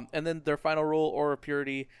 And then their final rule, Aura of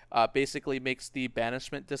Purity, basically makes the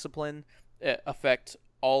banishment discipline affect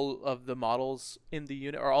all of the models in the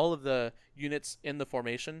unit, or all of the units in the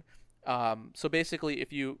formation. So basically,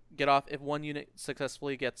 if one unit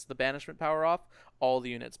successfully gets the banishment power off, all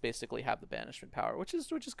the units basically have the banishment power, which is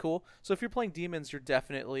cool. So if you're playing demons, you're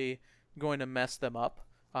definitely going to mess them up,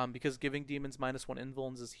 because giving demons -1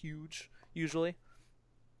 invulns is huge usually.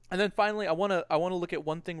 And then finally, I wanna look at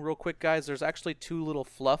one thing real quick, guys. There's actually 2 little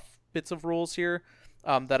fluff bits of rules here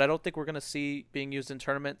that I don't think we're gonna see being used in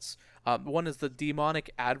tournaments. One is the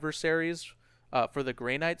demonic adversaries for the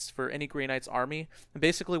Grey Knights, for any Grey Knights army. And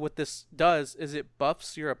basically, what this does is it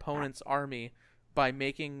buffs your opponent's army by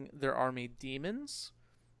making their army demons,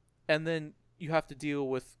 and then you have to deal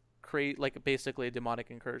with basically a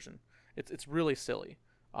demonic incursion. It's really silly.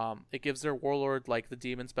 It gives their warlord like the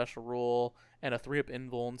demon special rule and a 3-up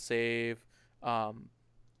invuln save.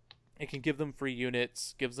 It can give them free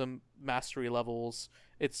units, gives them mastery levels.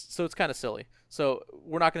 It's kind of silly. So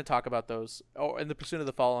we're not going to talk about those. Oh, in the Pursuit of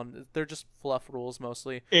the Fallen, they're just fluff rules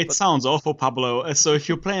mostly. It sounds awful, Pablo. So if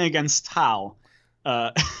you're playing against Tal,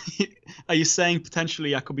 are you saying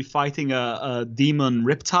potentially I could be fighting a demon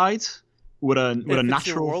Riptide with a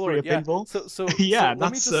natural 3-up invuln? So yeah,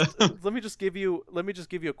 let me just give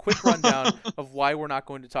you a quick rundown of why we're not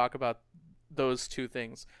going to talk about those 2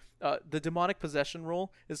 things. The demonic possession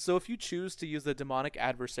rule is, so if you choose to use the demonic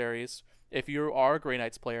adversaries, if you are a Grey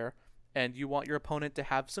Knights player and you want your opponent to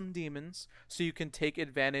have some demons, so you can take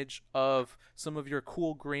advantage of some of your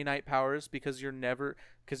cool Grey Knight powers, because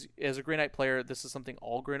as a Grey Knight player, this is something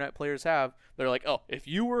all Grey Knight players have. They're like, oh, if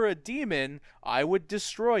you were a demon, I would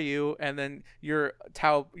destroy you. And then your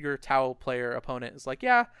Tau player opponent is like,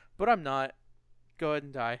 yeah, but I'm not. Go ahead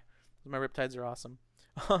and die. My Riptides are awesome.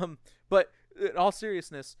 But in all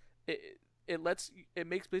seriousness,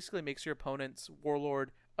 it basically makes your opponent's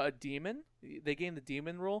warlord a demon. They gain the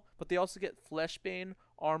demon rule, but they also get Fleshbane,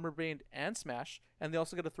 Armorbane, and Smash, and they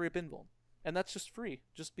also get a 3-up invuln. And that's just free,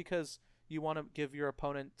 just because you want to give your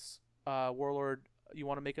opponent's warlord, you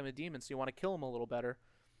want to make him a demon, so you want to kill him a little better.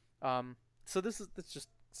 So that's just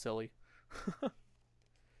silly.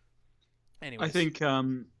 Anyways. I think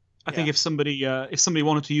if somebody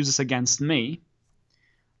wanted to use this against me,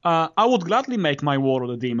 I would gladly make my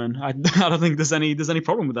warlord a demon. I don't think there's any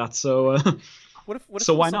problem with that. So what if so it was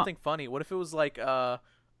why something not? funny? What if it was like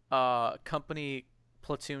company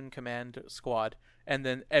platoon command squad, and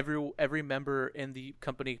then every member in the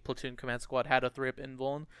company platoon command squad had a 3-up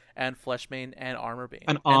invuln and Fleshbane and Armorbane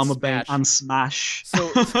An Armorbane and Smash.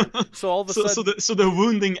 So all of a sudden, so they're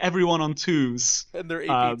wounding everyone on 2s. and they're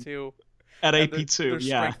AP2 at and AP2. they're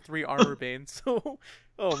Yeah. strength 3 Armorbane. So,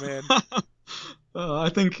 oh man, I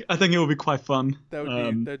think it would be quite fun.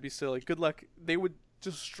 that'd be silly. Good luck. They would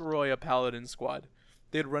destroy a paladin squad.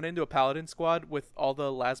 They'd run into a paladin squad with all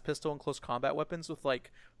the las pistol and close combat weapons with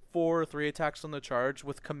like 4 or 3 attacks on the charge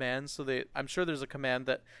with commands. So I'm sure there's a command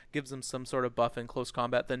that gives them some sort of buff in close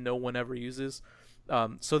combat that no one ever uses.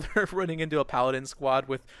 So they're running into a paladin squad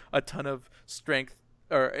with a ton of strength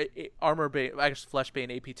or Armorbane, actually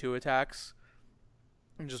Fleshbane AP2 attacks,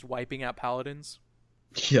 and just wiping out paladins.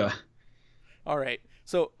 Yeah. All right.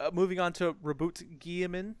 So moving on to Reboot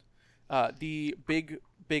Guilliman. the big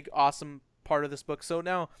awesome part of this book. So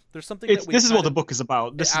now there's something this is what the book is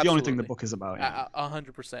about. This is the only thing the book is about.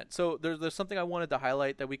 100%. So there's something I wanted to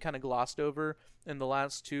highlight that we kind of glossed over in the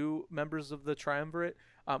last two members of the Triumvirate,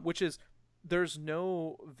 which is there's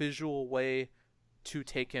no visual way to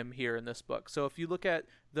take him here in this book. So if you look at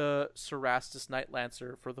the Cerastus Knight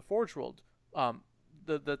Lancer for the Forge World,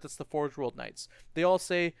 that's the Forge World Knights. They all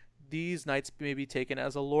say these knights may be taken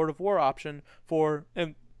as a Lord of War option for,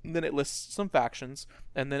 and then it lists some factions,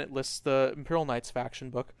 and then it lists the Imperial Knights faction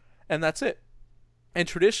book, and that's it. And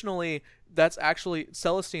traditionally, that's actually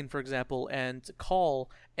Celestine, for example, and Call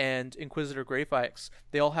and Inquisitor Greyfax.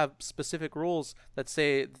 They all have specific rules that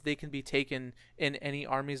say they can be taken in any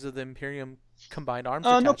armies of the Imperium combined arms.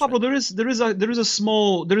 No, Pablo. There is a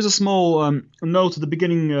small note at the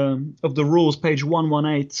beginning of the rules, page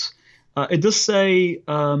 118. It does say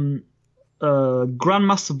Grandmaster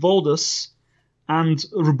Voldus and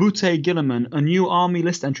Rubute Gilliman are new army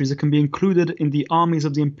list entries that can be included in the armies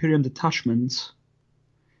of the Imperium detachment,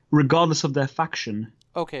 regardless of their faction.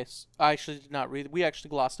 Okay, I actually did not read. We actually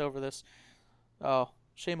glossed over this. Oh,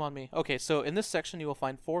 shame on me. Okay, so in this section you will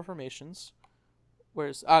find 4 formations.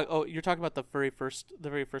 Where's you're talking about the very first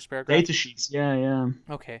paragraph. Data sheets, yeah.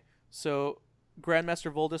 Okay, so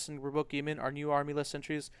Grandmaster Voldus and Rubute Gilliman are new army list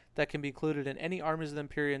entries that can be included in any armies of the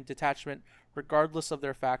Imperium detachment, regardless of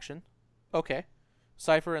their faction. Okay.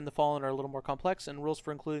 Cypher and the Fallen are a little more complex, and rules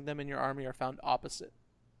for including them in your army are found opposite.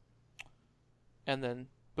 And then,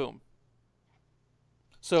 boom.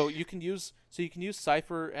 So you can use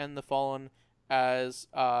Cypher and the Fallen as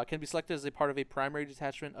can be selected as a part of a primary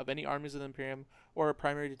detachment of any armies of the Imperium or a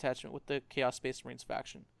primary detachment with the Chaos Space Marines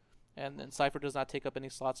faction. And then Cypher does not take up any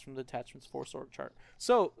slots from the detachment's force org chart.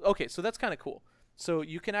 So, okay, so that's kind of cool. So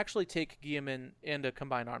you can actually take Guilliman in a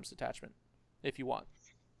combined arms detachment if you want.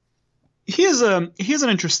 Here's an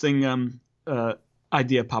interesting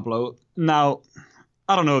idea, Pablo. Now,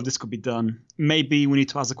 I don't know if this could be done. Maybe we need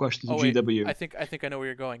to ask the question to GW. I think I know where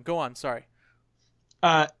you're going. Go on. Sorry.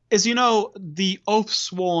 As you know, the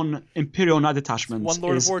Oathsworn Imperial Knight detachment one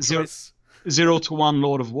Lord is of War choice. 0 to 1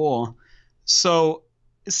 Lord of War. So,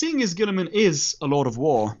 seeing as Guilliman is a Lord of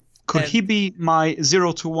War, could he be my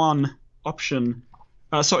 0 to 1 option?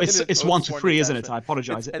 So it's 1 to 3, isn't it? I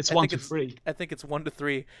apologize. It's 1 to 3. I think it's 1 to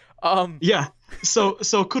 3. Yeah. So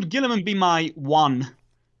could Guilliman be my 1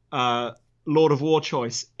 Lord of War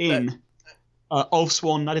choice in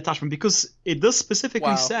Oathsworn Knight detachment? Because it does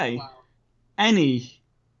specifically say any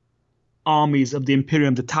armies of the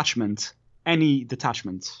Imperium detachment, any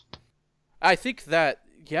detachment. I think that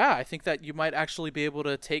you might actually be able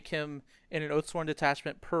to take him in an Oathsworn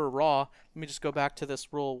detachment per Raw. Let me just go back to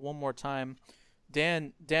this rule one more time.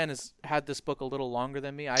 Dan has had this book a little longer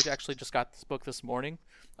than me. I actually just got this book this morning,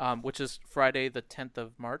 which is Friday the 10th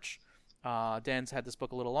of March. Dan's had this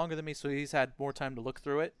book a little longer than me, so he's had more time to look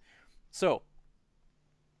through it. So,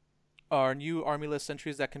 our new army list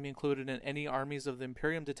entries that can be included in any armies of the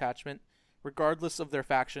Imperium detachment, regardless of their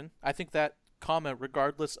faction. I think that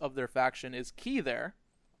regardless of their faction is key there.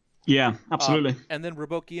 Yeah, absolutely. And then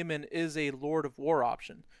Rubute Gilliman is a Lord of War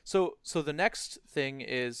option. So the next thing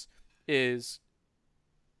is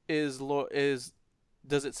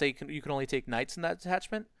does it say you can only take knights in that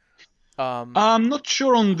detachment? I'm not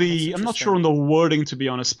sure on the wording, to be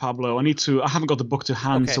honest, Pablo. I haven't got the book to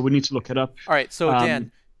hand, so we need to look it up. All right, so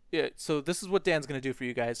Dan, so this is what Dan's going to do for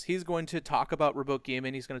you guys. He's going to talk about Rubute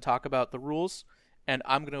Gilliman. He's going to talk about the rules, and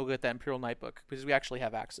I'm going to go get that Imperial Knight book because we actually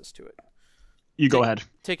have access to it. Go ahead.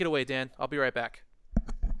 Take it away, Dan. I'll be right back.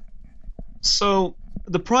 So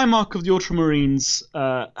the Primarch of the Ultramarines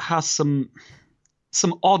has some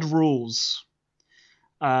odd rules.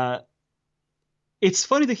 It's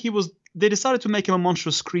funny that they decided to make him a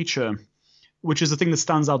monstrous creature, which is the thing that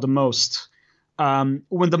stands out the most.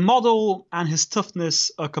 When the model and his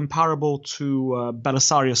toughness are comparable to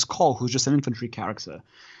Belisarius Cawl, who's just an infantry character.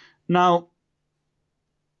 Now,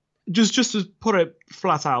 just to put it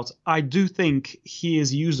flat out, I do think he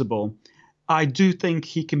is usable. I do think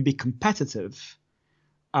he can be competitive,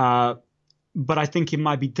 but I think it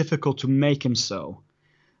might be difficult to make him so.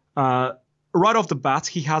 Right off the bat,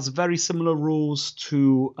 he has very similar rules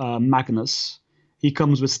to Magnus. He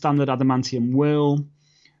comes with standard Adamantium Will,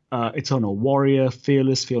 Eternal Warrior,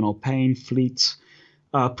 Fearless, Feel No Pain, Fleet,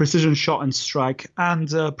 Precision Shot and Strike, and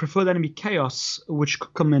Preferred Enemy Chaos, which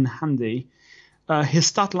could come in handy. His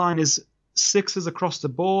stat line is 6s across the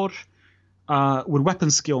board, with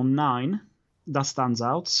Weapon Skill 9. That stands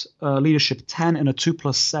out. Leadership 10 and a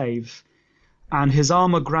 2+ save. And his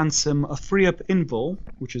armor grants him a 3-up invul,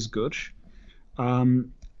 which is good.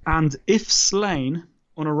 And if slain,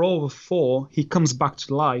 on a roll of 4, he comes back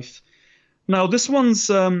to life. Now this one's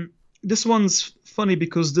funny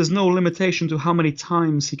because there's no limitation to how many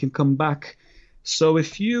times he can come back. So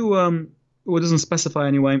if you well, it doesn't specify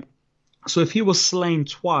anyway. So if he was slain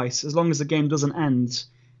twice, as long as the game doesn't end,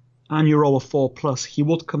 and you roll a 4+, he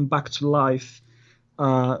would come back to life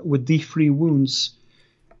with D3 wounds,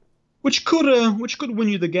 which could win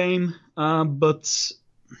you the game, but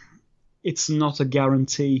it's not a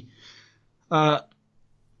guarantee.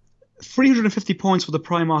 350 points for the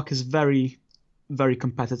Primarch is very, very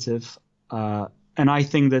competitive, and I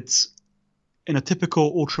think that in a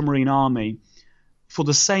typical Ultramarine army, for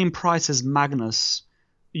the same price as Magnus,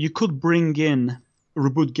 you could bring in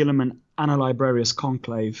Reboot Guilliman and a Librarius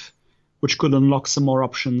Conclave, which could unlock some more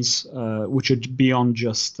options, which are beyond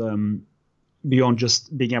just being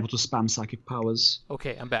able to spam psychic powers.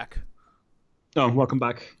 Okay, I'm back. Oh, welcome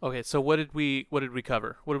back. Okay, so what did we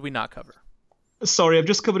cover? What did we not cover? Sorry, I've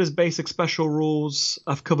just covered his basic special rules.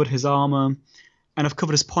 I've covered his armor, and I've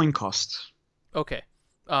covered his point cost. Okay.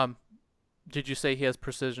 Did you say he has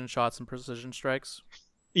precision shots and precision strikes?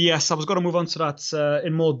 Yes, I was going to move on to that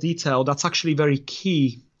in more detail. That's actually very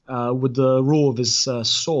key with the rule of his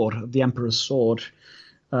sword, of the Emperor's sword.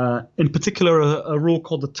 In particular, a rule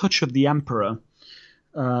called the Touch of the Emperor.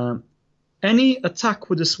 Any attack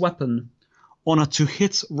with this weapon on a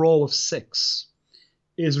to-hit roll of 6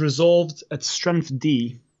 is resolved at Strength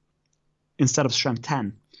D instead of Strength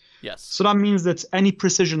 10. Yes. So that means that any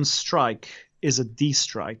precision strike is a D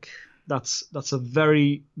strike. That's a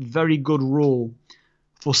very, very good rule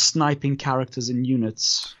for sniping characters in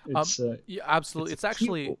units. Yeah, absolutely.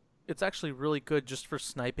 It's actually really good just for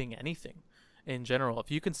sniping anything in general.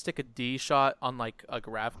 If you can stick a D shot on like a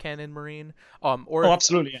Grav Cannon Marine,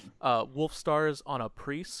 absolutely, yeah. Wolf Stars on a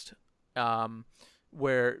Priest,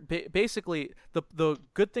 where basically the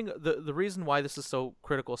good thing, the reason why this is so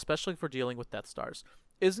critical, especially for dealing with Death Stars,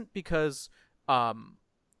 isn't because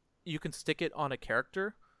you can stick it on a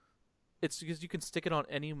character. It's because you can stick it on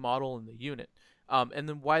any model in the unit. And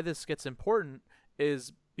then why this gets important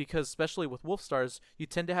is because, especially with Wolf Stars, you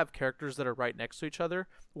tend to have characters that are right next to each other,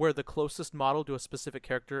 where the closest model to a specific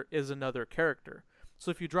character is another character.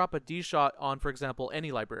 So if you drop a D shot on, for example,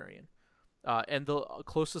 any Librarian, and the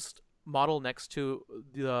closest model next to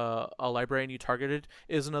a Librarian you targeted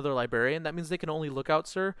is another Librarian, that means they can only look out,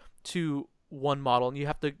 sir, to one model, and you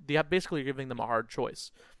have basically giving them a hard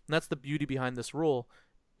choice. And that's the beauty behind this rule.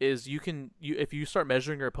 Is if you start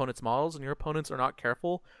measuring your opponent's models and your opponents are not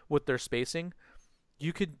careful with their spacing,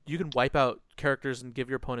 you can wipe out characters and give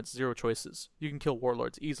your opponents 0 choices. You can kill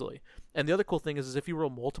warlords easily. And the other cool thing is if you roll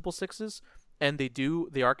multiple 6s and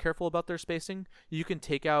they are careful about their spacing, you can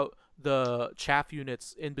take out the chaff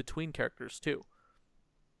units in between characters too.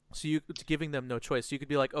 So it's giving them no choice. So you could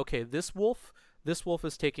be like, okay, this wolf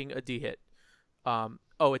is taking a D hit.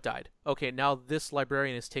 It died. Okay, now this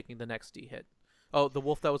Librarian is taking the next D hit. Oh, the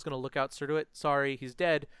wolf that was going to look out, sir, to it. Sorry, he's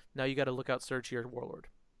dead. Now you got to look out, sir, to your warlord,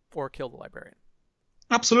 or kill the Librarian.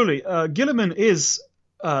 Absolutely. Guilliman is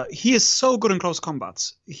so good in close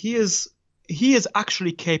combat. He is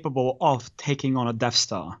actually capable of taking on a Death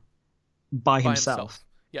Star by himself.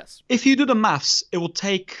 Yes. If you do the maths, it will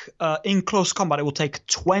take in close combat. It will take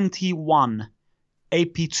 21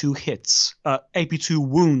 AP2 hits, AP2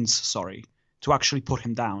 wounds. Sorry, to actually put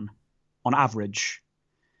him down, on average.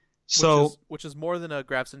 So, which is more than a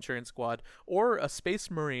Grav Centurion squad or a Space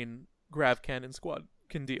Marine Grav Cannon squad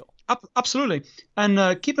can deal. Absolutely.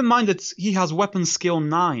 And keep in mind that he has weapon skill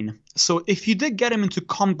 9. So if you did get him into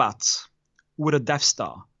combat with a Death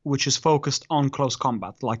Star, which is focused on close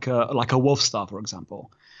combat, like a Wolf Star, for example,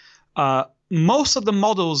 most of the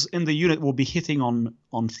models in the unit will be hitting on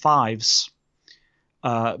 5s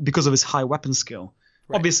because of his high weapon skill.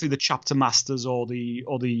 Right. Obviously, the Chapter Masters or the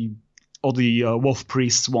Wolf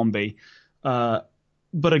Priests won't be. But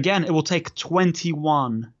again, it will take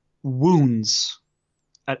 21 wounds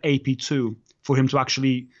at AP2 for him to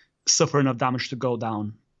actually suffer enough damage to go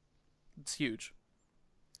down. It's huge.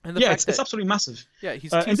 And it's absolutely massive. Yeah,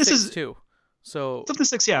 he's 2/6 too. So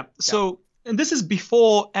 2/6, yeah. So, and this is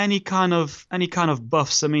before any kind of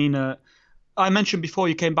buffs. I mean, I mentioned before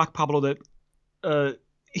you came back, Pablo, that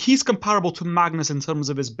he's comparable to Magnus in terms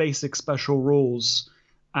of his basic special rules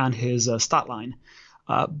and his stat line.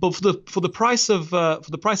 But for the price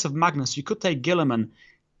of Magnus, you could take Guilliman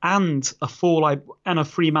and a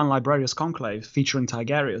 3-man Librarius Conclave featuring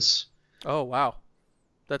Tigerius. Oh wow,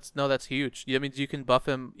 that's huge. I mean, you can buff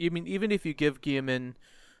him. Even if you give Guilliman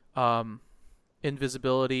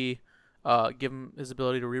invisibility, give him his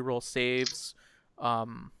ability to reroll saves.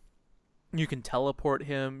 You can teleport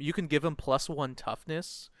him. You can give him +1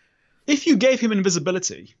 toughness. If you gave him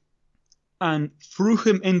invisibility, and threw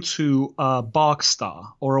him into a Bark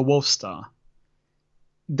Star or a Wolf Star,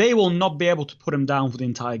 they will not be able to put him down for the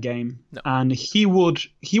entire game. No. And he will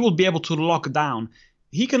be able to lock down.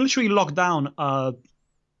 He can literally lock down a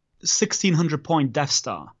 1,600 point Death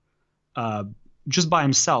Star just by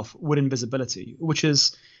himself with invisibility, which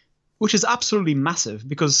is absolutely massive,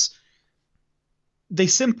 because they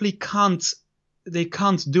simply can't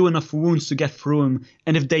do enough wounds to get through him.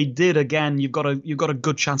 And if they did, again, you've got a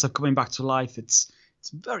good chance of coming back to life. It's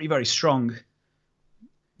very, very strong.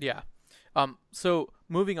 Yeah. So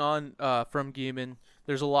moving on from Guilliman,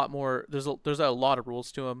 there's a lot more. There's a lot of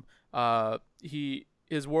rules to him.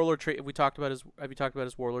 His warlord trait. Have you talked about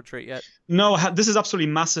his warlord trait yet? No, this is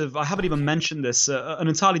absolutely massive. I haven't even mentioned this. An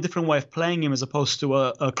entirely different way of playing him, as opposed to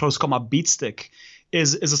a close combat beatstick,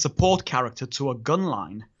 is a support character to a gun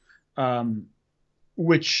line,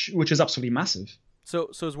 which is absolutely massive. So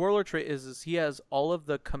his warlord trait is he has all of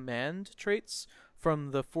the command traits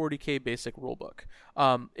from the 40k basic rulebook.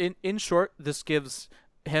 In short, this gives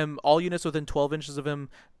him all units within 12 inches of him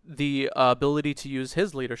the ability to use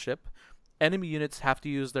his leadership. Enemy units have to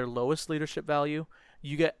use their lowest leadership value.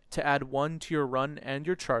 You get to add 1 to your run and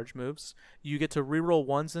your charge moves. You get to reroll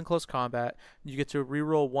 1s in close combat. You get to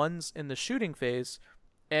reroll 1s in the shooting phase.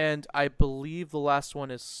 And I believe the last one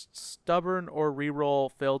is stubborn or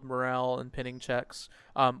reroll failed morale and pinning checks,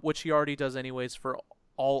 which he already does anyways for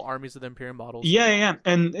all armies of the Imperium models. Yeah.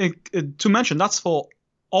 And to mention, that's for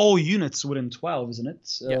all units within 12, isn't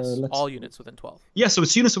it? Yes, all units within 12. Yeah, so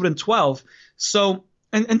it's units within 12. So,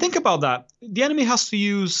 and think about that. The enemy has to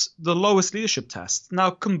use the lowest leadership test. Now,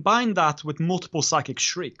 combine that with multiple psychic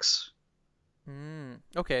shrieks.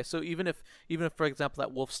 Okay, so even if, for example,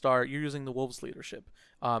 that Wolf Star, you're using the Wolves leadership,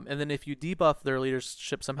 and then if you debuff their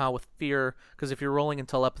leadership somehow with fear, because if you're rolling in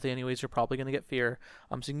telepathy anyways, you're probably going to get fear.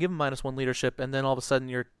 So you can give them -1 leadership, and then all of a sudden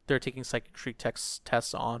they're taking psychic shriek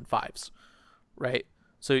tests on 5s, right?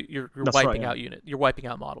 So you're wiping out unit, you're wiping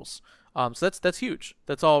out models. So that's huge.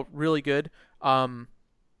 That's all really good.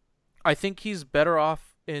 I think he's better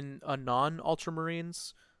off in a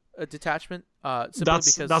non-Ultramarines detachment. That's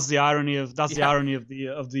the irony of the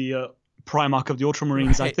Primarch of the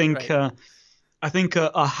Ultramarines. Right, I think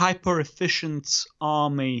a hyper efficient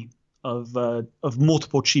army of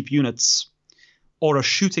multiple cheap units, or a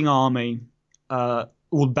shooting army,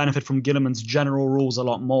 would benefit from Guilliman's general rules a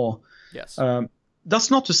lot more. Yes.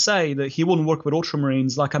 That's not to say that he wouldn't work with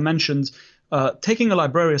Ultramarines. Like I mentioned, taking a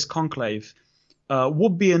Librarius Conclave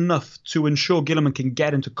would be enough to ensure Guilliman can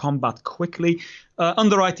get into combat quickly.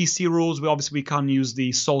 Under ITC rules, we can't use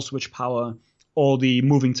the Soul Switch power or the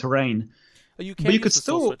moving terrain. You can use the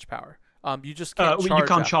Soul Switch power. You just can't charge. You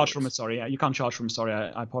can't charge from it. Sorry, yeah, you can't charge from it. Sorry,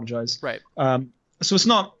 I apologize. Right. So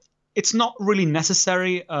it's not really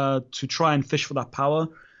necessary to try and fish for that power.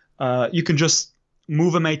 You can just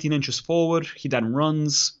move him 18 inches forward. He then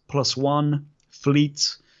runs +1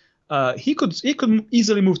 fleet. He could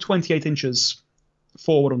easily move 28 inches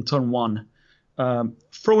forward on turn 1.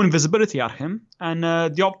 Throw invisibility at him, and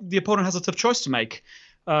the opponent has a tough choice to make.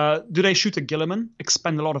 Do they shoot at Guilliman,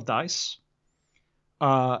 expend a lot of dice,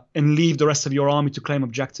 and leave the rest of your army to claim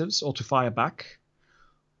objectives or to fire back?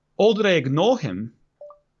 Or do they ignore him,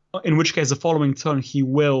 in which case the following turn he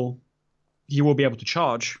will be able to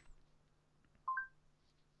charge?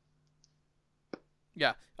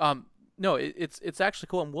 Yeah. No, it's actually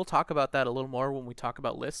cool, and we'll talk about that a little more when we talk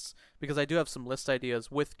about lists, because I do have some list ideas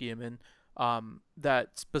with Guilliman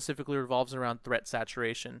that specifically revolves around threat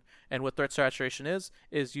saturation. And what threat saturation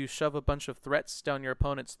is you shove a bunch of threats down your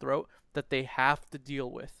opponent's throat that they have to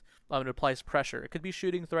deal with. It applies pressure. It could be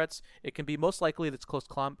shooting threats. It can be, most likely, that's close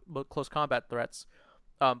combat threats.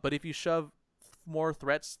 But if you shove more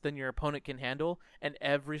threats than your opponent can handle, and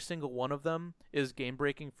every single one of them is game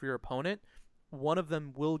breaking for your opponent, one of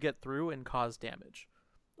them will get through and cause damage,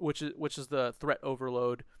 which is the threat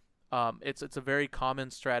overload. It's a very common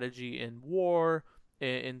strategy in war,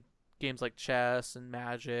 in games like chess and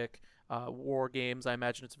Magic, war games. I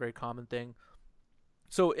imagine it's a very common thing.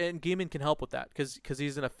 So, and Guilliman can help with that because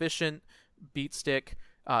he's an efficient beat stick.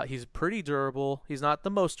 He's pretty durable. He's not the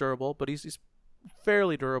most durable, but he's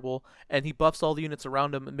fairly durable, and he buffs all the units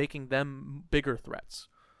around him, making them bigger threats.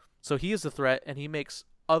 So he is a threat, and he makes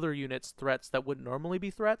other units threats that wouldn't normally be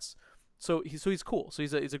threats. So he's cool. So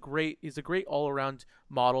he's a great all around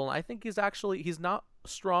model. And I think he's not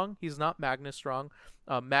strong. He's not Magnus strong.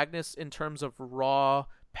 Magnus, in terms of raw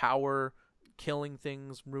power, killing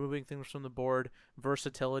things, removing things from the board,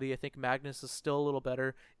 versatility. I think Magnus is still a little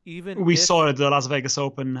better. Even we if, saw it at the Las Vegas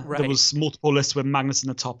Open. Right. There was multiple lists with Magnus in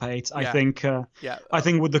the top 8. Yeah. I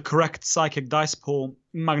think with the correct psychic dice pool,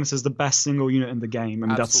 Magnus is the best single unit in the game. I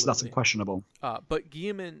mean, that's unquestionable. But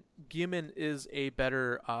Guilliman is a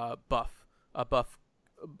better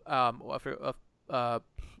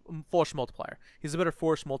force multiplier. He's a better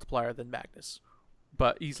force multiplier than Magnus,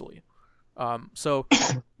 but easily. So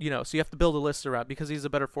you have to build a list around, because he's a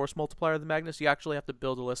better force multiplier than Magnus. You actually have to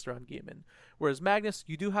build a list around Guilliman. Whereas Magnus,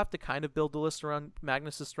 you do have to kind of build a list around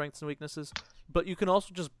Magnus's strengths and weaknesses, but you can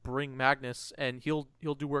also just bring Magnus and he'll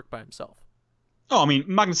do work by himself. Oh, I mean,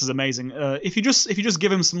 Magnus is amazing. If you just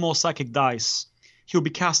give him some more psychic dice, he'll be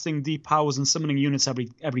casting deep powers and summoning units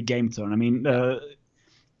every game turn. I mean,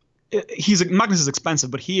 Magnus is expensive,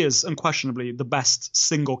 but he is unquestionably the best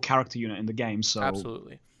single character unit in the game. So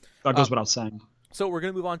absolutely, that goes without saying. So we're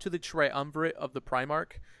going to move on to the Triumvirate of the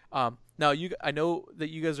Primarch. Now, I know that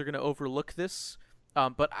you guys are going to overlook this,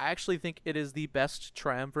 but I actually think it is the best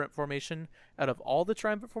Triumvirate formation out of all the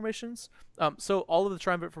Triumvirate formations. So all of the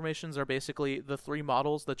Triumvirate formations are basically the 3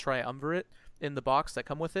 models, the Triumvirate, in the box that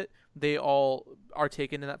come with it. They all are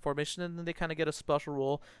taken in that formation, and then they kind of get a special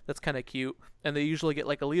rule that's kind of cute, and they usually get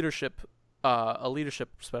like a leadership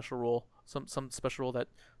special rule, some special rule that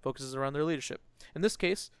focuses around their leadership. In this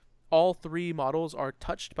case, all 3 models are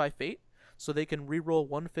touched by fate, so they can reroll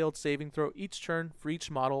 1 failed saving throw each turn for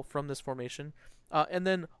each model from this formation. And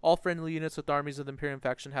then all friendly units with armies of the Imperium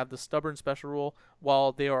faction have the stubborn special rule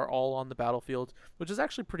while they are all on the battlefield, which is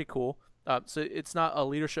actually pretty cool. So it's not a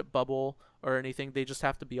leadership bubble or anything. They just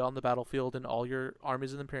have to be on the battlefield, and all your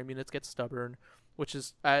armies of the Imperium units get stubborn, which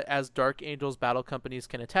is, as Dark Angels battle companies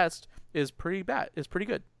can attest, is pretty bad. It's pretty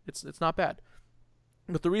good. It's not bad.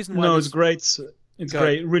 But the reason why it's great. It's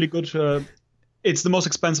great. Really good. It's the most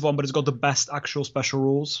expensive one, but it's got the best actual special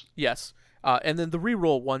rules. Yes. And then the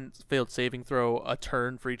reroll 1 failed saving throw a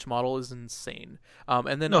turn for each model is insane.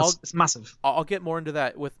 And then it's massive. I'll get more into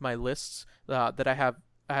that with my lists that I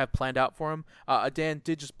have planned out for him. Dan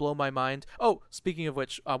did just blow my mind. Oh, speaking of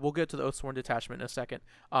which, we'll get to the Oathsworn Detachment in a second.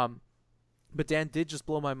 But Dan did just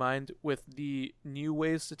blow my mind with the new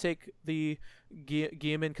ways to take the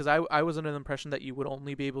Guilliman, because I was under the impression that you would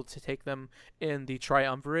only be able to take them in the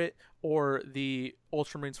Triumvirate or the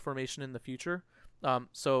Ultramarines formation in the future.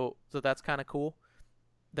 So that's kind of cool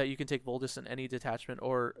that you can take Voldus in any detachment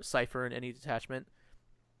or Cypher in any detachment.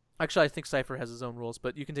 Actually, I think Cypher has his own rules,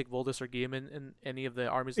 but you can take Voldus or Guilliman in any of the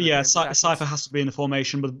armies. Yeah, Cypher has to be in the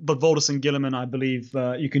formation, but Voldus and Guilliman, I believe,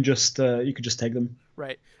 you can just take them.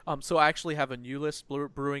 Right. So I actually have a new list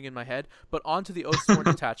brewing in my head, but on to the Oathsworn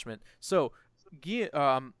Detachment. So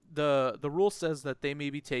the rule says that they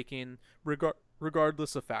may be taken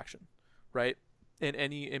regardless of faction, right? In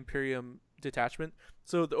any Imperium detachment.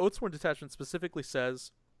 So the Oathsworn Detachment specifically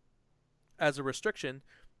says, as a restriction,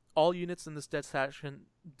 all units in this detachment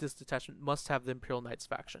must have the Imperial Knights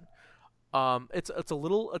faction. It's a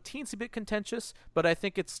teensy bit contentious, but I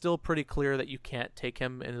think it's still pretty clear that you can't take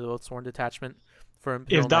him into the Oathsworn Detachment for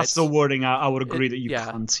Imperial If that's Knights. The wording, I would agree that you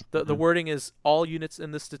can't. The wording is all units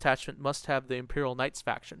in this detachment must have the Imperial Knights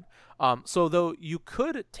faction. So though you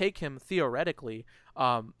could take him theoretically,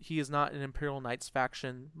 he is not an Imperial Knights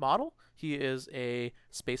faction model. He is a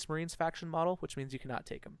Space Marines faction model, which means you cannot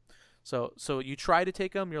take him. So you try to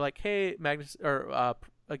take him. You're like, hey, Magnus, or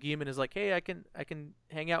Guilliman is like, hey, I can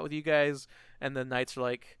hang out with you guys, and the Knights are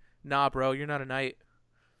like, nah, bro, you're not a Knight.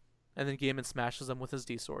 And then Guilliman smashes them with his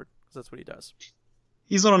D sword, because that's what he does.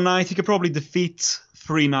 He's not a Knight. He could probably defeat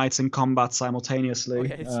 3 Knights in combat simultaneously. Oh,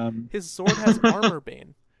 yeah, his sword has Armor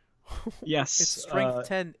Bane. Yes. It's Strength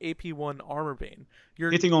 10, AP 1 Armor Bane. You're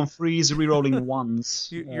hitting on 3s, rerolling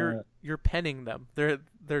 1s. You're penning them.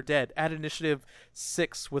 They're dead. At initiative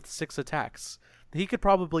 6 with 6 attacks. He could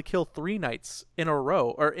probably kill 3 Knights in a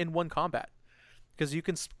row or in one combat, because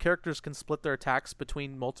characters can split their attacks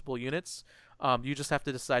between multiple units. You just have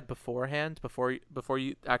to decide beforehand before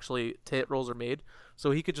you actually hit rolls are made.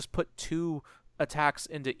 So he could just put 2 attacks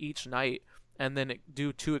into each Knight and then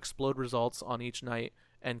do 2 explode results on each Knight.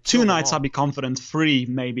 And 2 Knights, I'd be confident. 3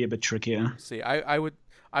 may be a bit trickier. See, I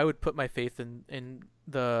would put my faith in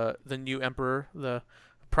the new Emperor, the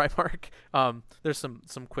Primarch. There's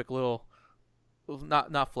some quick little,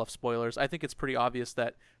 not fluff spoilers. I think it's pretty obvious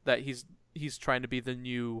that he's trying to be the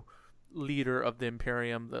new leader of the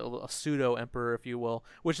Imperium, a pseudo emperor, if you will.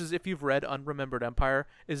 Which is, if you've read Unremembered Empire,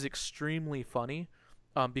 is extremely funny,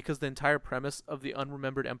 because the entire premise of the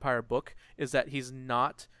Unremembered Empire book is that he's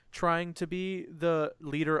not trying to be the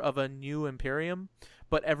leader of a new Imperium,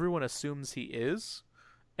 but everyone assumes he is,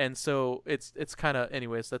 And so it's kind of,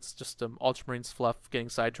 anyways, that's just Ultramarines fluff getting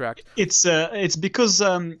sidetracked. It's because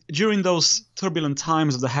during those turbulent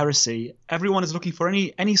times of the heresy, everyone is looking for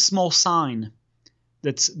any small sign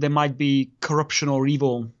that there might be corruption or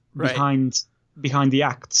evil behind the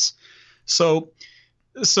acts. So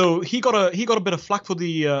he got a bit of flack for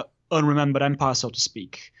the unremembered empire, so to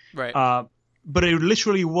speak. Right. But it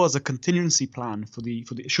literally was a contingency plan for the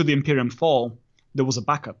should the Imperium fall, there was a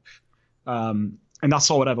backup. And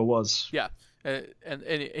that's all it ever was. Yeah, and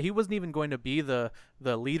he wasn't even going to be the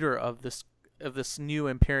leader of this new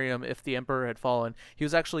Imperium if the Emperor had fallen. He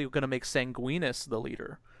was actually going to make Sanguinus the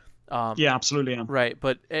leader. Yeah, absolutely. Yeah. Right,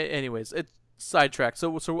 but anyways, it's sidetracked.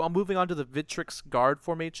 So I'm moving on to the Victrix Guard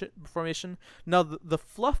formation. Now, the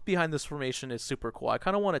fluff behind this formation is super cool. I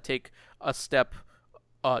kind of want to take a step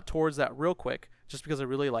towards that real quick, just because I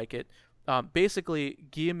really like it. Basically,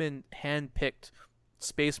 Guilliman handpicked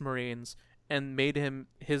Space Marines and made him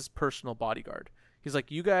his personal bodyguard. He's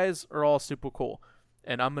like, you guys are all super cool,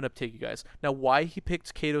 and I'm gonna take you guys. Now, why he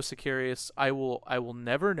picked Cato Sicarius, I will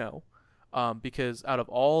never know, because out of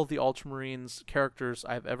all the Ultramarines characters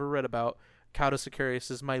I've ever read about, Cato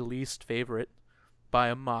Sicarius is my least favorite by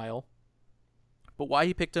a mile. But why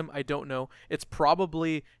he picked him, I don't know. It's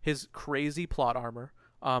probably his crazy plot armor.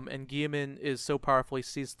 And Guilliman is so powerful, he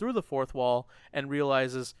sees through the fourth wall and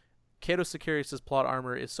realizes Cato Sicarius' plot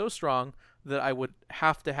armor is so strong that I would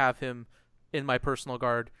have to have him in my personal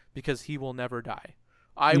guard because he will never die.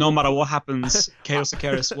 No matter what happens, Cato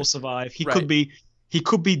Sicarius will survive. He could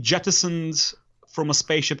be jettisoned from a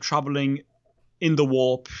spaceship traveling in the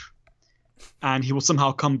warp, and he will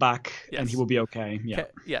somehow come back, and he will be okay. Yeah.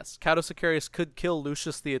 Yes, Cato Sicarius could kill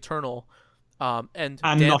Lucius the Eternal, and dance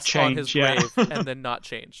not change, on his grave, and then not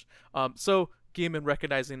change. So Guilliman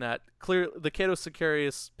recognizing that, the Cato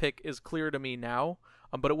Sicarius pick is clear to me now,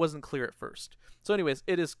 but it wasn't clear at first. So anyways,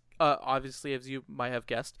 it is obviously, as you might have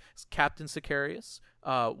guessed, it's Captain Sicarius,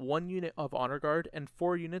 1 unit of Honor Guard, and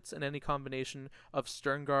 4 units in any combination of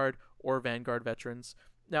Stern Guard or Vanguard veterans.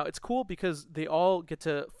 Now, it's cool because they all get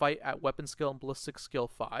to fight at Weapon Skill and Ballistic Skill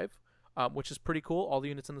 5, which is pretty cool, all the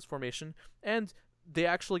units in this formation, and they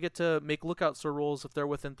actually get to make Lookout Sir rolls if they're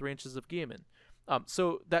within 3 inches of Guilliman.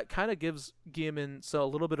 So that kind of gives Guilliman a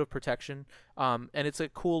little bit of protection, and it's a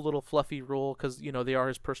cool little fluffy role because, they are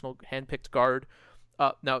his personal handpicked guard.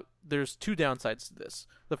 Now, there's 2 downsides to this.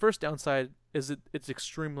 The first downside is it's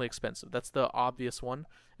extremely expensive. That's the obvious one.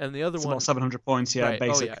 And the other one... It's about 700 points, yeah, right,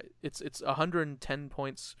 basic. Oh, yeah. It's 110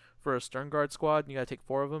 points for a Stern Guard squad, and you got to take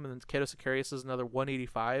 4 of them, and then Cato Sicarius is another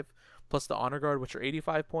 185, plus the Honor Guard, which are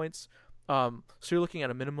 85 points. So you're looking at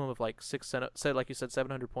a minimum of like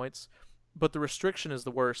 700 points. But the restriction is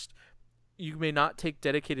the worst. You may not take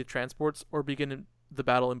dedicated transports or begin the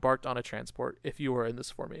battle embarked on a transport if you are in this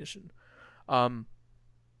formation.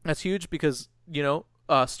 That's huge because,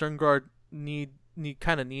 Stern Guard need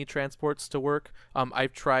transports to work.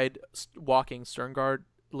 I've tried walking Stern Guard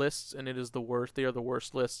lists, and it is the worst. They are the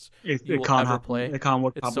worst lists you will can't ever happen. play. It can't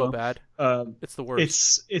work. It's Pablo. so bad. It's the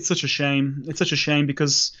worst. It's such a shame. It's such a shame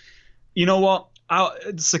because, you know what?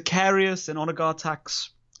 Sicarius and Honor Guard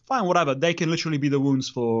attacks, fine, whatever. They can literally be the wounds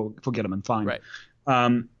for Guilliman, fine. Right.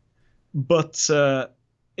 But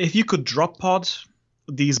if you could drop pod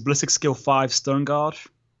these Ballistic Skill 5 Stern Guard,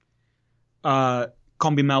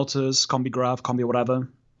 Combi Melters, Combi Grav, Combi whatever,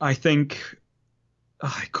 I think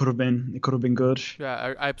it could have been good.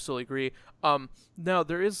 Yeah, I absolutely agree. Now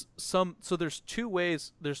there is there's 2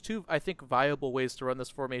 ways, I think, viable ways to run this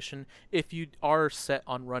formation if you are set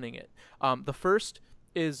on running it. The first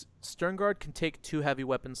is Stern Guard can take 2 heavy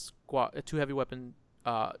weapon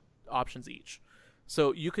options each.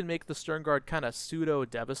 So you can make the Stern Guard kind of pseudo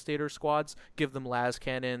Devastator squads, give them las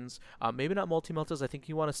cannons, maybe not multi-meltas. I think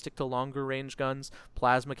you want to stick to longer range guns,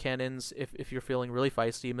 plasma cannons if you're feeling really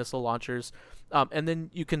feisty, missile launchers, and then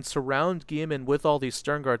you can surround Guilliman with all these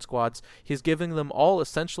Stern Guard squads. He's giving them all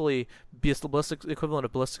essentially ballistic equivalent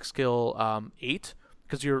of ballistic skill 8,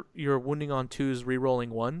 because you're wounding on 2s,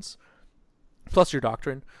 re-rolling 1s, plus your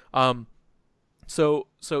doctrine. So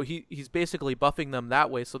he's basically buffing them that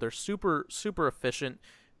way, so they're super efficient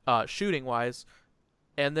shooting wise,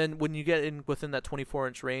 and then when you get in within that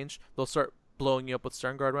 24-inch range, they'll start blowing you up with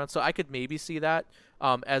Stern Guard rounds. So I could maybe see that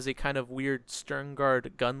as a kind of weird Stern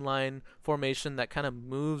Guard gunline formation that kind of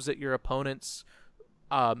moves at your opponent's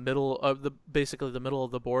middle of the middle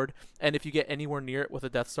of the board, and if you get anywhere near it with a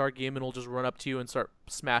Death Star, Guilliman will just run up to you and start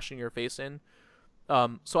smashing your face in.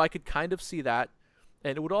 So I could kind of see that.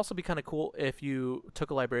 And it would also be kind of cool if you took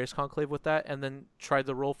a Librarius Conclave with that and then tried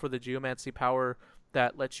the roll for the Geomancy power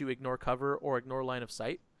that lets you ignore cover or ignore line of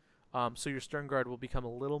sight. So your Stern Guard will become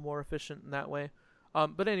a little more efficient in that way.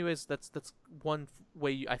 But anyways, that's one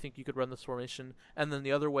way I think you could run this formation. And then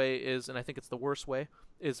the other way is, and I think it's the worst way,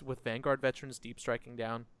 is with Vanguard veterans deep striking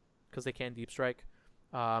down, because they can deep strike.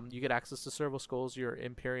 You get access to servo skulls, your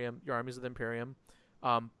armies of the Imperium.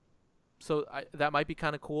 So that might be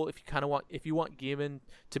kind of cool if you want Guilliman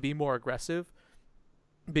to be more aggressive,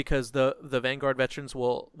 because the Vanguard veterans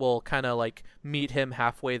will kind of like meet him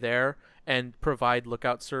halfway there and provide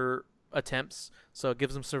lookout sir attempts. So it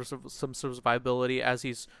gives him some survivability as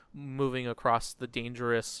he's moving across the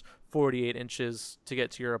dangerous 48 inches to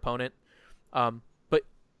get to your opponent. But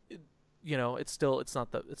it's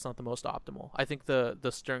not the most optimal. I think the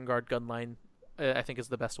Sternguard gun line I think is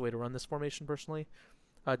the best way to run this formation personally.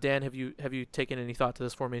 Dan, have you taken any thought to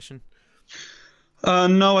this formation?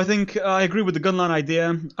 No, I think I agree with the gunline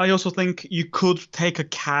idea. I also think you could take a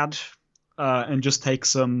CAD and just take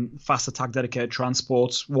some fast attack dedicated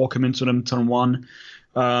transports, walk him into them turn 1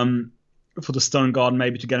 for the Sternguard,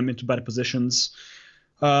 maybe to get him into better positions.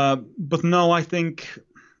 But no, I think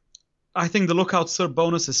the Lookout Sir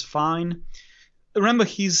bonus is fine. Remember,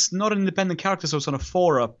 he's not an independent character, so it's on a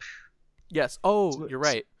 4-up. Yes. Oh, so you're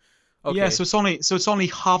right. Okay. Yeah, so it's only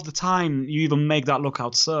half the time you even make that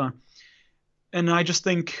Lookout Sir. And I just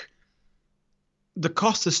think the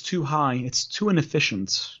cost is too high. It's too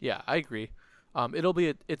inefficient. Yeah, I agree.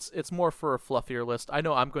 It's more for a fluffier list. I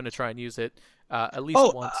know I'm going to try and use it at least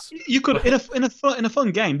once. You could in a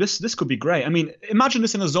fun game. This could be great. I mean, imagine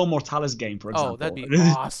this in a Zone Mortalis game, for example. Oh, that'd be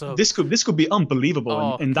awesome. This could be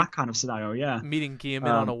unbelievable in that kind of scenario. Yeah. Meeting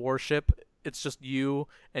Guilliman on a warship. It's just you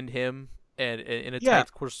and him, and in a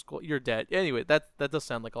tight course, you're dead. Anyway, that does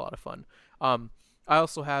sound like a lot of fun. I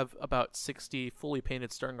also have about 60 fully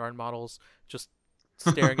painted Sternguard models just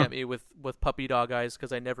staring at me with puppy dog eyes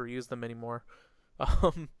because I never use them anymore.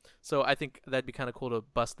 So I think that'd be kind of cool to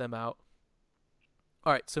bust them out.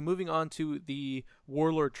 All right, so moving on to the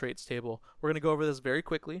Warlord traits table. We're going to go over this very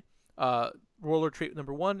quickly. Warlord trait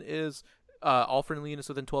number 1 is all friendly units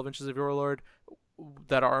within 12 inches of your Warlord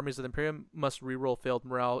that are armies of the Imperium must reroll failed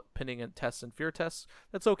morale, pinning, and tests and fear tests.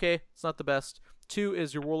 That's okay. It's not the best. 2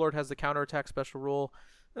 is your Warlord has the counterattack special rule.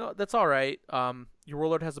 That's all right. Your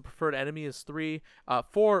Warlord has a preferred enemy is 3.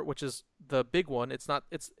 4, which is the big one. It's not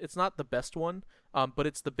the best one, but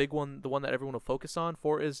it's the big one, the one that everyone will focus on.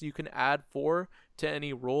 4 is you can add 4 to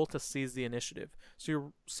any roll to seize the initiative. So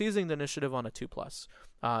you're seizing the initiative on a 2+.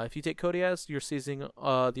 If you take Kodiaz, you're seizing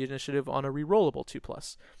the initiative on a rerollable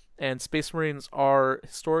 2+. And Space Marines are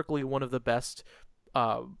historically one of the best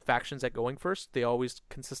factions at going first. They always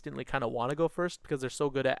consistently kind of want to go first because they're so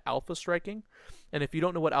good at alpha striking. And if you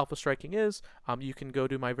don't know what alpha striking is, you can go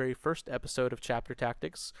to my very first episode of Chapter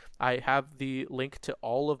Tactics. I have the link to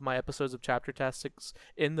all of my episodes of Chapter Tactics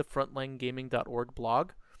in the frontlinegaming.org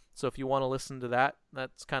blog. So if you want to listen to that,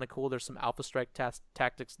 that's kind of cool. There's some alpha strike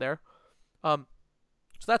tactics there.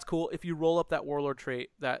 So that's cool. If you roll up that Warlord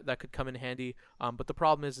trait, that could come in handy. But the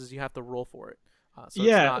problem is you have to roll for it.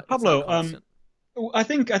 So Pablo. I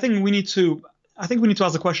think we need to ask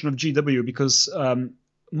the question of GW because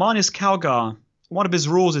Marneus Calgar, one of his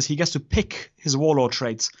rules is he gets to pick his Warlord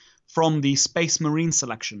traits from the Space Marine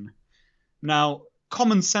selection. Now,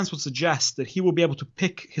 common sense would suggest that he will be able to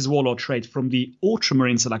pick his Warlord trait from the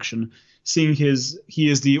Ultramarine selection, seeing he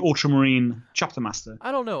is the Ultramarine chapter master.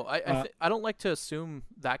 I don't know. I don't like to assume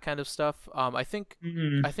that kind of stuff. I think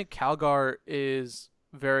Calgar is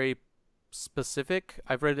very specific.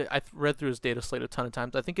 I've read through his data slate a ton of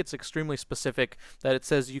times. I think it's extremely specific that it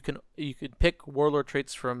says you can pick Warlord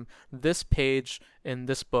traits from this page in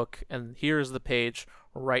this book, and here's the page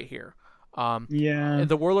right here. And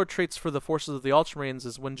the Warlord traits for the forces of the Ultramarines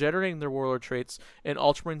is when generating their Warlord traits, an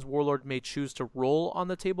Ultramarines Warlord may choose to roll on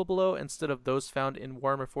the table below instead of those found in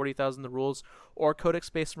Warhammer 40,000 the Rules or Codex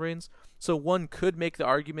Space Marines. So one could make the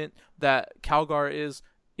argument that Calgar is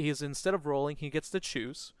instead of rolling, he gets to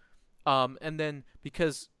choose. And then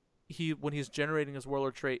because when he's generating his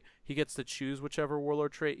Warlord trait, he gets to choose whichever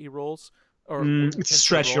Warlord trait he rolls. It's a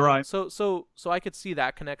stretch, you're right. So I could see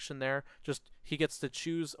that connection there. Just he gets to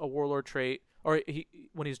choose a Warlord trait, or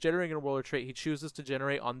when he's generating a Warlord trait, he chooses to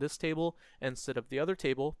generate on this table instead of the other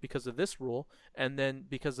table because of this rule, and then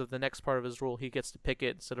because of the next part of his rule, he gets to pick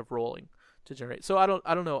it instead of rolling to generate. So I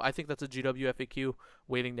don't know. I think that's a GW FAQ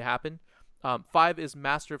waiting to happen. 5 is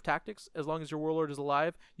Master of Tactics. As long as your Warlord is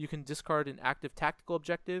alive, you can discard an active tactical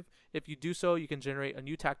objective. If you do so, you can generate a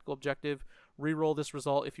new tactical objective. Reroll this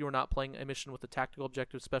result if you are not playing a mission with a tactical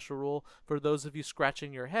objective special rule. For those of you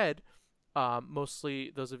scratching your head,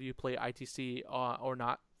 mostly those of you who play ITC or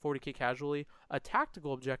not 40k casually, a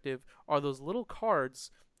tactical objective are those little cards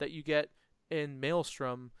that you get in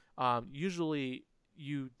Maelstrom. Usually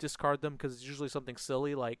you discard them because it's usually something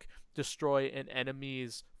silly like destroy an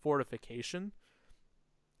enemy's fortification.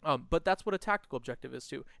 But that's what a tactical objective is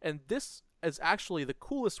too. And this is actually the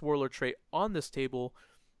coolest warlord trait on this table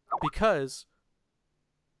because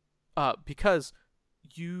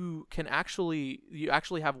you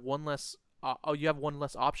actually have one less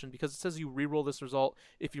option, because it says you reroll this result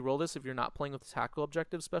if you roll this if you're not playing with the tactical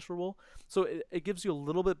objective special rule. So it gives you a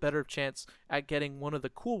little bit better chance at getting one of the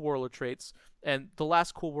cool warlord traits. And the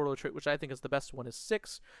last cool warlord trait, which I think is the best one, is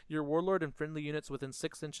 6. Your warlord and friendly units within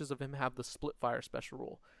 6 inches of him have the split fire special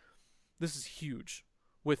rule. This is huge.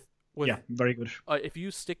 Yeah, very good. If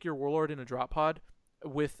you stick your warlord in a drop pod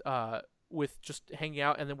with just hanging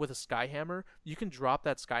out, and then with a Skyhammer, you can drop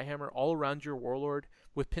that Skyhammer all around your warlord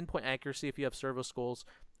with pinpoint accuracy if you have servo skulls.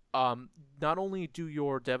 Not only do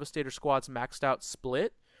your Devastator squads maxed out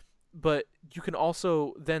split, but you can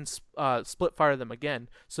also then split fire them again.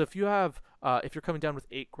 So if you have if you're coming down with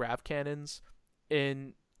 8 grav cannons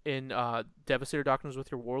in Devastator Doctrines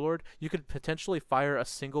with your warlord, you could potentially fire a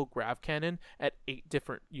single grav cannon at 8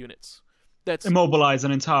 different units. That's immobilize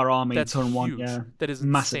an entire army in that's turn huge. 1. Yeah, that is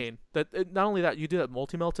massive. insane. Not only that, you do that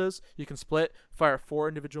multi-meltas. You can split, fire 4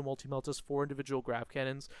 individual multi-meltas, 4 individual grav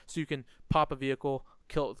cannons, so you can pop a vehicle,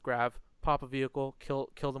 kill it with grav, pop a vehicle, kill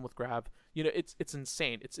them with grav. You know, it's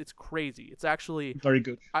insane. It's crazy. It's actually very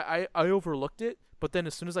good. I overlooked it, but then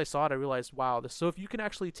as soon as I saw it, I realized, wow. So if you can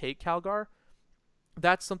actually take Calgar,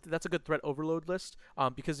 that's a good threat overload list.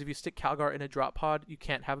 Because if you stick Calgar in a drop pod, you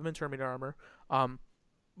can't have him in Terminator armor.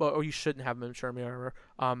 Or you shouldn't have him in Terminator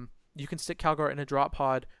armor. You can stick Calgar in a drop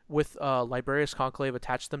pod with Librarius Conclave,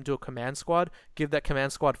 attach them to a command squad, give that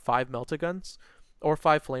command squad 5 Meltaguns or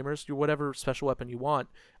 5 Flamers, whatever special weapon you want.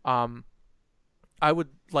 I would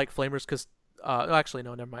like Flamers because actually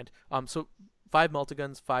no, never mind. So 5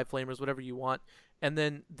 Meltaguns, 5 Flamers, whatever you want. And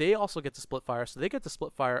then they also get to split fire. So they get to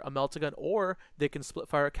split fire a Meltagun, or they can split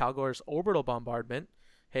fire Calgar's orbital bombardment.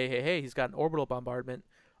 Hey, he's got an orbital bombardment.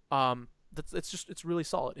 It's really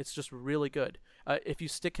solid. It's just really good. If you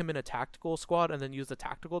stick him in a tactical squad and then use the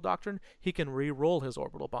tactical doctrine, he can re-roll his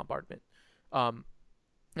orbital bombardment.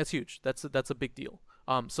 That's huge. That's a big deal.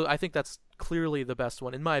 So I think that's clearly the best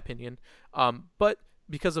one in my opinion. But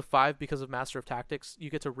because of Master of Tactics,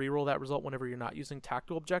 you get to re-roll that result whenever you're not using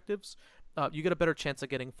tactical objectives. You get a better chance at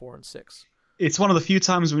getting 4 and 6. It's one of the few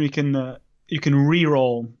times when you can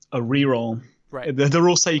re-roll a re-roll. Right. The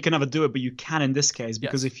rules say you can never do it, but you can in this case,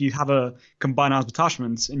 because if you have a combined arms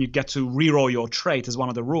detachment and you get to re-roll your trait as one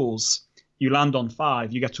of the rules, you land on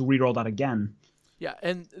 5, you get to re-roll that again. Yeah,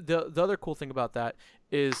 and the other cool thing about that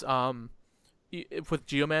is with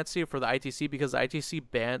Geomancy for the ITC, because the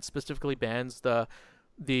ITC specifically bans the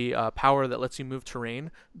power that lets you move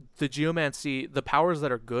terrain. The Geomancy, the powers that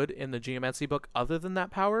are good in the Geomancy book other than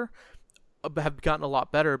that power have gotten a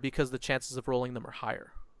lot better because the chances of rolling them are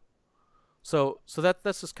higher. So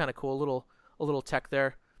that's just kind of cool, a little tech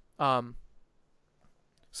there.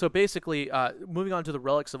 So basically, moving on to the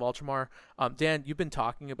Relics of Ultramar. Dan, you've been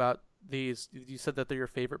talking about these. You said that they're your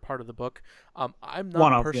favorite part of the book. I'm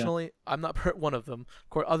not personally one of them,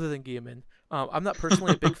 other than Guilliman. I'm not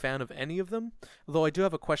personally a big fan of any of them, though I do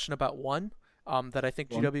have a question about one that I think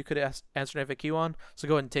GW could answer an FAQ on. So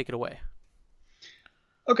go ahead and take it away.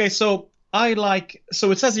 Okay, so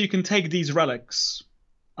it says that you can take these relics.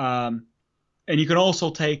 And you can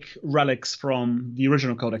also take relics from the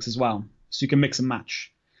original codex as well, so you can mix and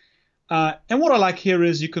match. And what I like here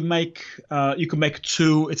is you could make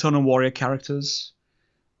 2 Eternal Warrior characters.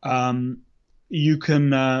 You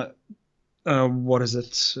can what is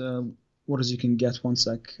it? What is you can get? One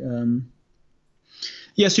sec.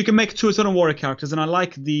 Yes, you can make 2 Eternal Warrior characters, and I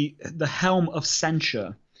like the Helm of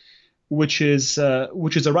Censure, which is a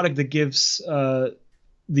relic that gives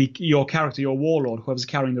your character, your warlord, whoever's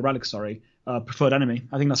carrying the relic, preferred enemy.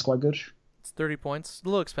 I think that's quite good. It's 30 points. A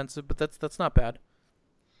little expensive, but that's not bad.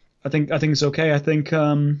 I think it's okay. I think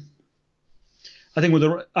in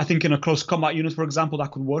a close combat unit, for example,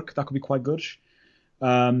 that could work. That could be quite good.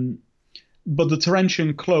 But the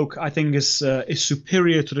Terentian cloak, I think, is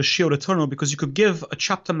superior to the Shield Eternal, because you could give a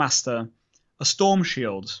Chapter Master a Storm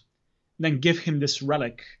Shield, then give him this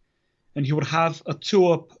relic, and he would have a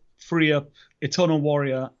 2-up, 3-up Eternal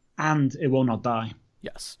Warrior, and it will not die.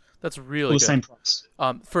 Yes. That's really for the good. same price.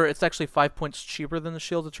 It's actually 5 points cheaper than the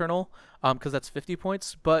Shield Eternal, because that's 50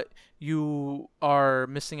 points. But you are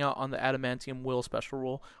missing out on the Adamantium Will special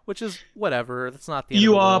rule, which is whatever. That's not the end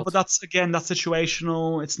of the world. But that's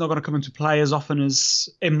situational. It's not going to come into play as often as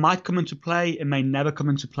it might come into play. It may never come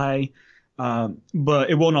into play. But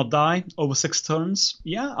it will not die over 6 turns.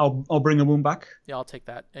 Yeah, I'll bring a wound back. Yeah, I'll take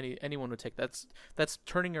that. Anyone would take that. That's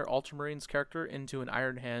turning your Ultramarines character into an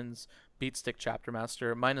Iron Hands Beatstick Chapter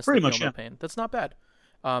Master minus Pretty the much, Feel No yeah. Pain. That's not bad.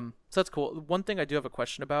 So that's cool. One thing I do have a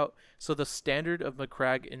question about. So the standard of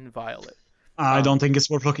Macragge Inviolate. I don't think it's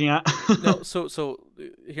worth looking at. No, so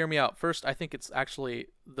hear me out. First, I think it's actually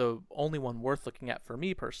the only one worth looking at for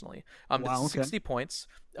me personally. Wow, It's okay. 60 points.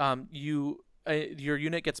 Your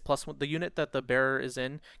unit gets +1. The unit that the bearer is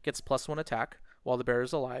in gets +1 attack while the bearer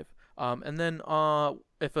is alive. And then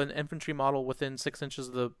if an infantry model within 6 inches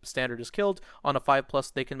of the standard is killed on a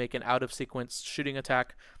 5+, they can make an out of sequence shooting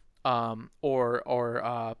attack,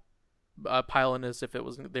 or pile in as if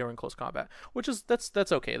they were in close combat, which is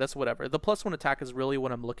that's okay. That's whatever. The +1 attack is really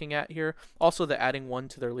what I'm looking at here. Also, the adding 1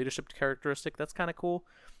 to their leadership characteristic, that's kind of cool.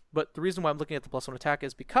 But the reason why I'm looking at the +1 attack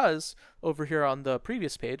is because over here on the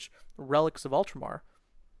previous page, Relics of Ultramar,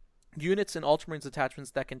 units and Ultramarines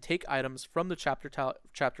attachments that can take items from the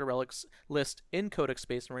chapter relics list in Codex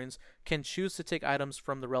Space Marines can choose to take items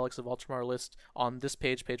from the Relics of Ultramar list on this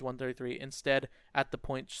page 133, instead at the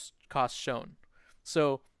point cost shown.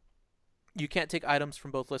 So you can't take items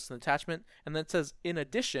from both lists and attachment, and then it says in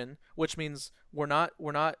addition, which means we're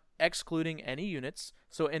not excluding any units.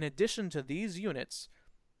 So in addition to these units,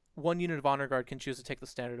 one unit of Honor Guard can choose to take the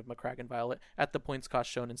standard of Macragge Inviolate at the points cost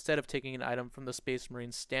shown instead of taking an item from the Space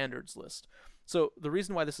Marine standards list. So the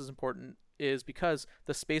reason why this is important is because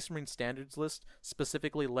the Space Marine standards list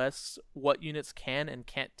specifically lists what units can and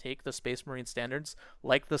can't take the Space Marine standards,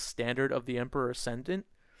 like the standard of the Emperor Ascendant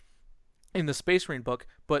in the Space Marine book,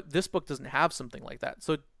 but this book doesn't have something like that.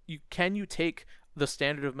 So you take the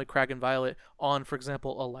standard of Macragge Inviolate on, for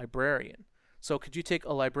example, a librarian? So could you take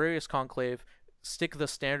a Librarius Conclave, stick the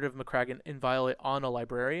standard of Macragge Inviolate on a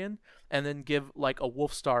librarian, and then give like a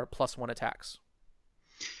Wolfstar +1 attacks?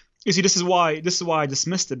 You see, this is why I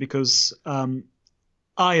dismissed it, because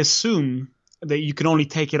I assume that you can only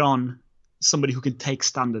take it on somebody who can take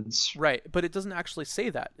standards. Right, but it doesn't actually say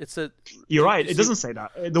that. You're right. It doesn't say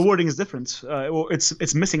that. The wording is different.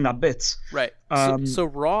 It's missing that bit. Right. So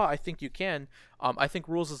raw, I think you can. I think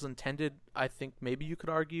rules is intended. I think maybe you could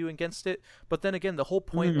argue against it. But then again, the whole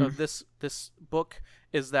point of this book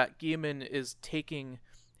is that Guilliman is taking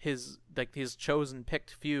his chosen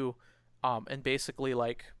picked few, and basically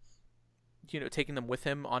taking them with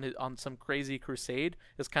him on some crazy crusade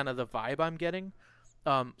is kind of the vibe I'm getting.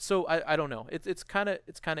 So I don't know. It's kind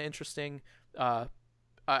of interesting.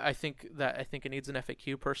 I think it needs an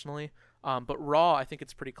FAQ personally. But raw, I think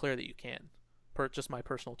it's pretty clear that you can. Just my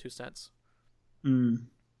personal 2 cents.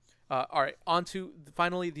 All right, on to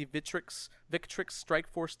finally the Victrix Strike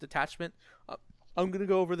Force Detachment. I'm gonna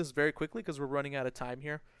go over this very quickly because we're running out of time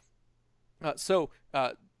here.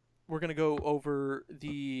 We're going to go over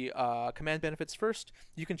the command benefits first.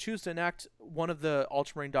 You can choose to enact one of the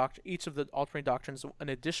each of the Ultramarine doctrines an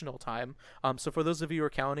additional time. So for those of you who are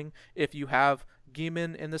counting, if you have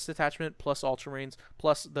Guilliman in this detachment plus Ultramarines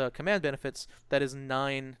plus the command benefits, that is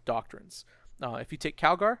 9 doctrines. If you take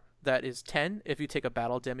Calgar, that is 10. If you take a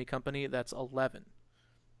Battle Demi Company, that's 11.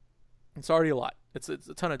 It's already a lot. It's a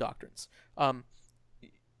ton of doctrines.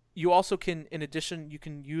 You also can, in addition, you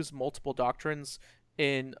can use multiple doctrines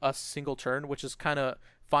in a single turn, which is kind of,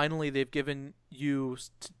 finally they've given you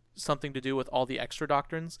something to do with all the extra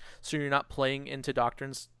doctrines, so you're not playing into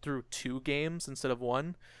doctrines through 2 games instead of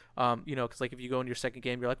 1. Because like if you go in your second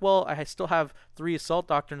game, you're like, well, I still have 3 assault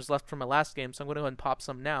doctrines left from my last game, so I'm going to go ahead and pop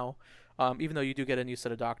some now, even though you do get a new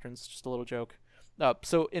set of doctrines. Just a little joke.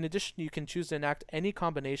 So in addition, you can choose to enact any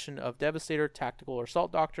combination of Devastator, Tactical, or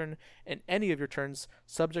Assault Doctrine in any of your turns,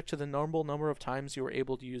 subject to the normal number of times you are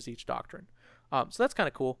able to use each doctrine. So that's kind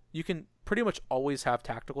of cool. You can pretty much always have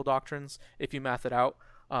tactical doctrines if you math it out,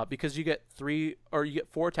 because you get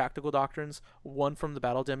 4 tactical doctrines, 1 from the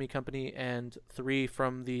Battle Demi Company and 3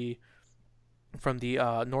 from the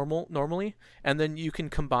normally, and then you can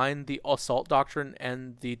combine the Assault Doctrine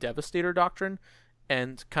and the Devastator Doctrine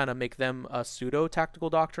and kind of make them a pseudo tactical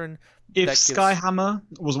doctrine. If Skyhammer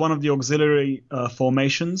was one of the auxiliary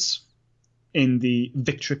formations in the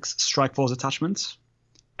Victrix Strike Force attachment,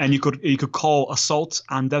 and you could call Assault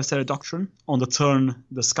and Devastator Doctrine on the turn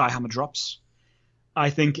the Skyhammer drops, I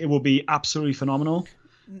think it will be absolutely phenomenal.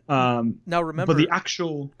 Now remember, but the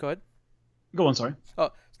actual... Go ahead. Go on, sorry.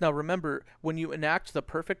 Now remember, when you enact the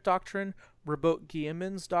Perfect Doctrine, Rabot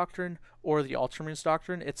Guilliman's Doctrine, or the Ultramarines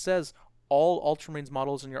Doctrine, it says all Ultramarines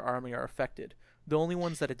models in your army are affected. The only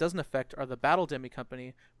ones that it doesn't affect are the Battle Demi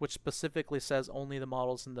Company, which specifically says only the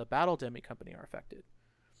models in the Battle Demi Company are affected.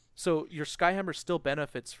 So your Skyhammer still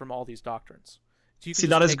benefits from all these doctrines. So you can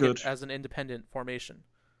that is take good it as an independent formation.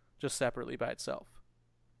 just separately by itself.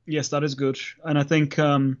 Yes, that is good, and I think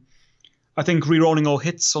rerolling all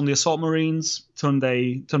hits on the assault marines turn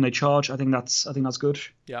they charge. I think that's good.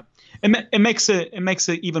 Yeah, it makes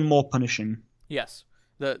it even more punishing. Yes,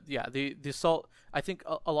 the assault. I think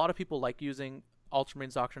a lot of people like using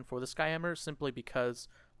Ultramarines Doctrine for the Skyhammer simply because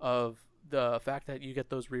of the fact that you get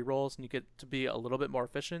those rerolls and you get to be a little bit more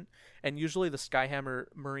efficient. And usually the Skyhammer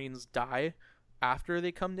Marines die after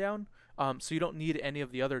they come down, so you don't need any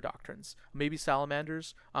of the other doctrines. Maybe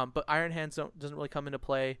Salamanders, but Iron Hands doesn't really come into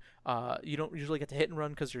play. You don't usually get to hit and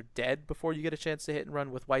run because you're dead before you get a chance to hit and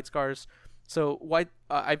run with White Scars. So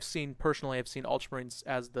I've seen Ultramarines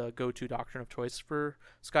as the go-to doctrine of choice for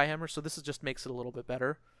Skyhammer. So this just makes it a little bit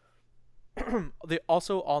better.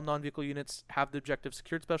 All non-vehicle units have the objective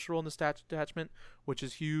secured special rule in this detachment, which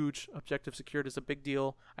is huge. Objective secured is a big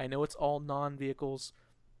deal. I know it's all non-vehicles,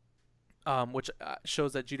 which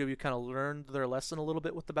shows that GW kind of learned their lesson a little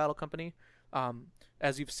bit with the Battle Company.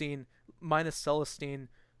 As you've seen, minus Celestine,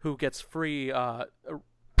 who gets free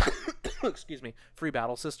free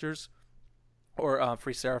Battle Sisters or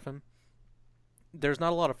free Seraphim. There's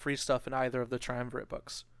not a lot of free stuff in either of the Triumvirate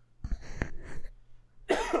books.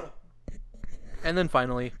 And then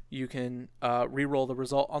finally, you can re-roll the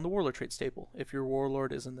result on the Warlord trait stable if your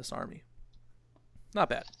Warlord is in this army. Not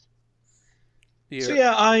bad. So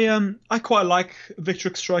yeah, I quite like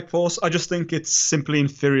Victrix Strike Force. I just think it's simply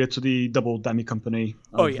inferior to the double Demi Company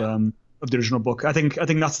of the original book. I think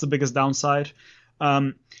that's the biggest downside.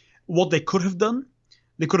 What they could have done,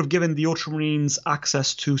 they could have given the Ultramarines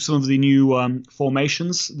access to some of the new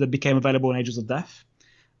formations that became available in Ages of Death.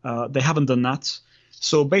 They haven't done that.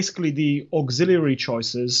 So basically, the auxiliary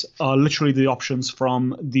choices are literally the options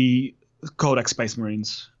from the Codex Space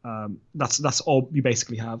Marines. That's all you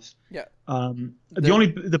basically have. Yeah.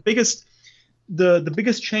 The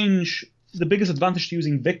biggest change, the biggest advantage to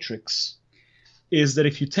using Victrix is that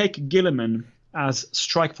if you take Guilliman as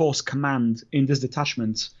Strike Force command in this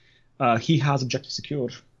detachment, he has objective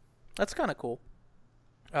secured. That's kind of cool.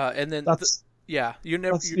 And then that's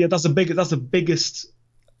the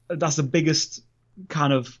biggest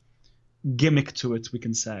kind of gimmick to it, we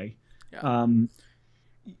can say. Yeah.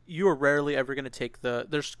 You are rarely ever going to take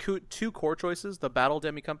there's two core choices, the Battle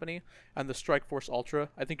Demi Company and the Strike Force Ultra.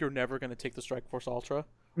 I think you're never going to take the Strike Force Ultra.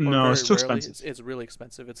 No, it's too expensive. It's really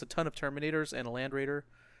expensive. It's a ton of Terminators and a Land Raider.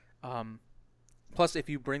 Plus, if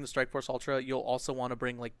you bring the Strike Force Ultra, you'll also want to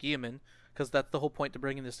bring like Guilliman, because that's the whole point to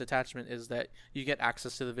bringing this detachment is that you get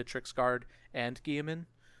access to the Victrix Guard and Guilliman.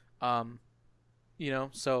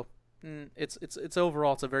 So it's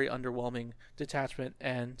overall it's a very underwhelming detachment,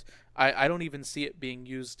 and I don't even see it being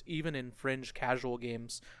used even in fringe casual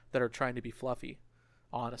games that are trying to be fluffy,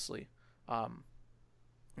 honestly.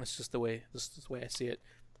 It's just the way I see it.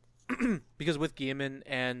 Because with Guilliman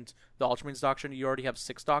and the Ultramarines Doctrine, you already have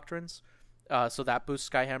 6 doctrines, so that boosts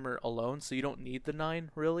Skyhammer alone, so you don't need the 9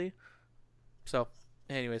 really. So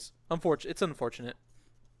anyways, it's unfortunate.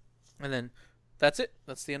 And then that's it.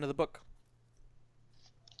 That's the end of the book.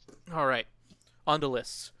 All right, on to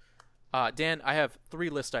lists. Dan, I have 3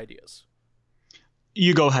 list ideas.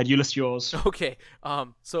 You go ahead. You list yours. Okay.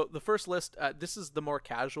 So the first list, this is the more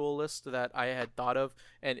casual list that I had thought of,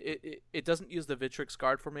 and it doesn't use the Victrix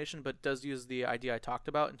Guard formation, but does use the idea I talked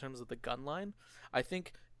about in terms of the gun line. I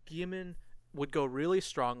think Guilliman would go really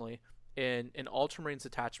strongly in an Ultramarines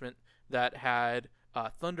attachment that had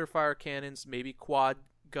Thunderfire cannons, maybe quad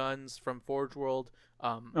guns from Forge World.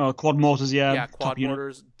 Quad mortars, yeah, quad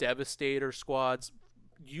mortars, Devastator squads.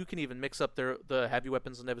 You can even mix up the heavy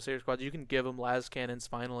weapons and Devastator squads. You can give them las cannons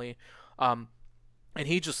finally, and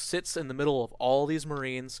he just sits in the middle of all these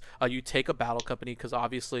Marines. You take a battle company, because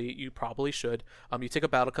obviously you probably should. You take a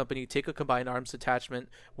battle company, take a combined arms detachment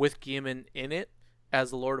with Guilliman in it as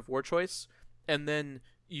the Lord of War choice, and then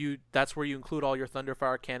that's where you include all your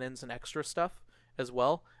Thunderfire cannons and extra stuff as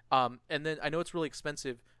well. And then I know it's really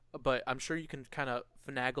expensive, but I'm sure you can kind of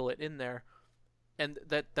finagle it in there. And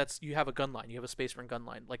that's you have a gun line. You have a Space Marine gun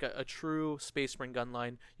line, like a true Space Marine gun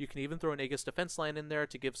line. You can even throw an Aegis defense line in there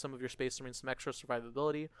to give some of your Space Marines some extra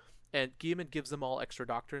survivability. And Guilliman gives them all extra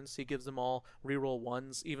doctrines. He gives them all reroll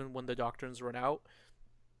 1s even when the doctrines run out.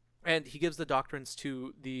 And he gives the doctrines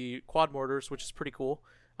to the quad mortars, which is pretty cool.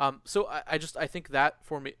 So I think that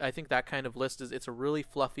for me, I think that kind of list it's a really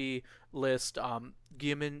fluffy list.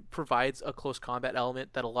 Guilliman provides a close combat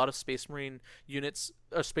element that a lot of Space Marine units,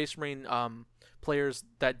 Space Marine players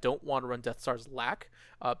that don't want to run Death Stars lack.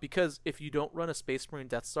 Because if you don't run a Space Marine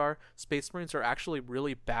Death Star, Space Marines are actually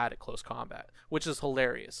really bad at close combat, which is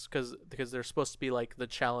hilarious because they're supposed to be like the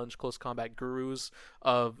challenge close combat gurus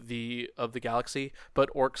of the galaxy. But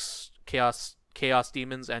Orcs, Chaos Chaos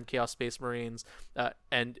Demons and Chaos Space Marines,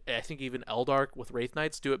 and I think even Eldark with Wraith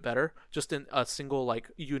Knights do it better, just in a single like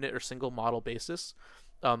unit or single model basis.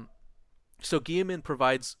 So Guilliman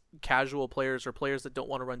provides casual players or players that don't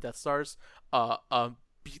want to run Death Stars a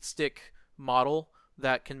beatstick model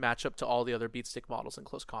that can match up to all the other beatstick models in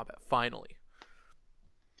close combat. Finally,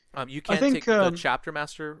 you can't take the Chapter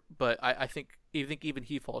Master, but I think even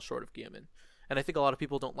he falls short of Guilliman, and I think a lot of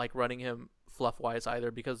people don't like running him fluff wise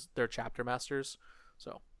either because they're Chapter Masters.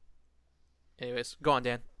 So, anyways, go on,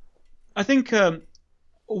 Dan. I think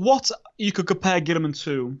what you could compare Guilliman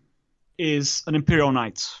to is an Imperial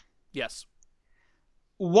Knight. Yes.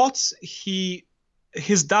 He's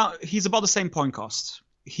about the same point cost.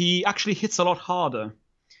 He actually hits a lot harder,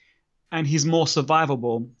 and he's more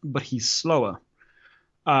survivable, but he's slower.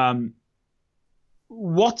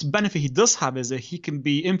 What benefit he does have is that he can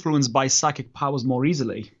be influenced by psychic powers more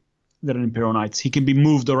easily than an Imperial Knight. He can be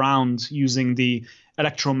moved around using the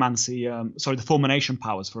electromancy, the fulmination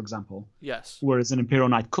powers, for example. Yes. Whereas an Imperial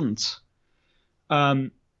Knight couldn't.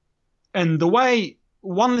 And the way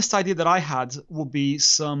one list idea that I had would be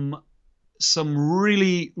some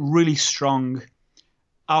really, really strong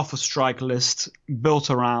Alpha Strike list built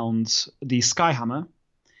around the Skyhammer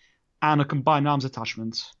and a combined arms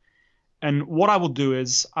attachment. And what I would do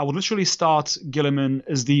is I would literally start Guilliman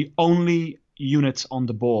as the only unit on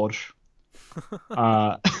the board.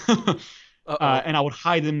 And I would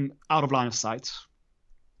hide him out of line of sight.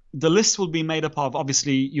 The list will be made up of,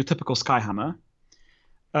 obviously, your typical Skyhammer.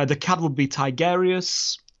 The CAD would be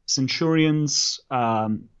Tigerius, Centurions,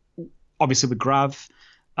 obviously with Grav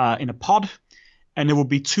in a pod. And there would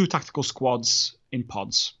be 2 tactical squads in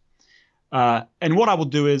pods. And what I would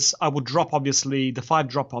do is I would drop, obviously, the 5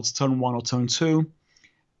 drop pods turn 1 or turn 2.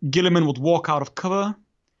 Guilliman would walk out of cover.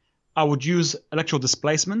 I would use electro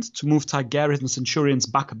displacement to move Tigerius and Centurions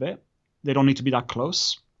back a bit. They don't need to be that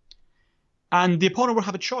close. And the opponent would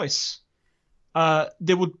have a choice.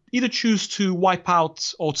 They would either choose to wipe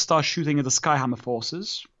out or start shooting at the Skyhammer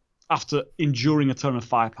forces after enduring a turn of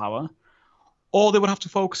firepower, or they would have to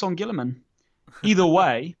focus on Guilliman. Either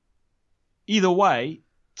way,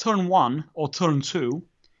 turn 1 or turn 2,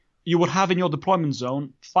 you would have in your deployment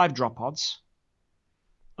zone 5 drop pods,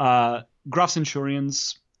 Grav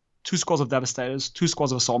Centurions, 2 squads of Devastators, 2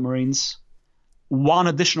 squads of Assault Marines, 1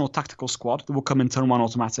 additional tactical squad that will come in turn 1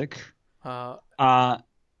 automatic, and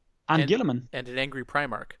Guilliman. And an Angry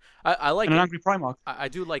Primarch. I like an Angry Primarch. I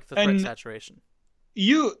do like the threat saturation.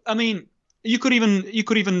 You could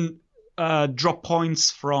even drop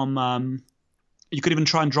points from... you could even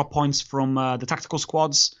try and drop points from the tactical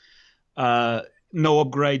squads. No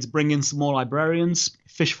upgrades, bring in some more Librarians,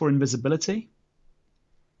 fish for invisibility.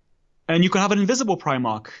 And you could have an invisible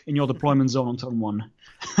Primarch in your deployment zone on turn 1.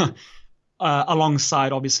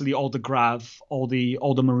 Alongside, obviously, all the Grav, all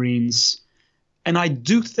the Marines. And I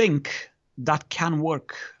do think that can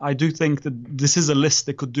work. I do think that this is a list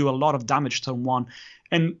that could do a lot of damage turn 1.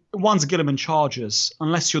 And once Guilliman charges,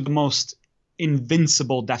 unless you're the most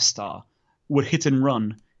invincible Death Star, with hit and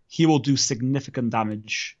run, he will do significant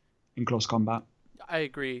damage in close combat. I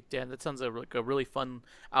agree, Dan. That sounds like a really fun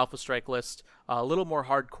Alpha Strike list. A little more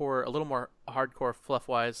hardcore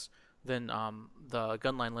fluff-wise than the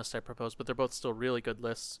Gunline list I proposed, but they're both still really good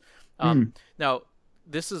lists. Now,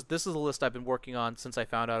 this is a list I've been working on since I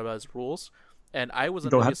found out about his rules, and I was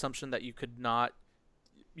under the assumption that you could not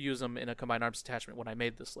use them in a combined arms attachment when I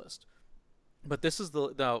made this list. But this is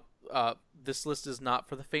this list is not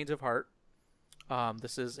for the faint of heart.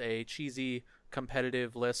 This is a cheesy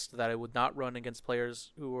competitive list that I would not run against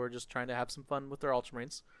players who are just trying to have some fun with their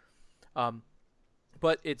Ultramarines.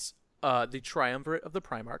 But it's the Triumvirate of the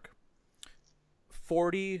Primarch.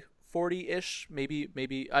 40-ish,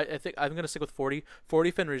 maybe I think I'm going to stick with 40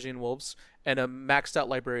 Fenrisian Wolves and a maxed out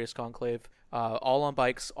Librarius Conclave, all on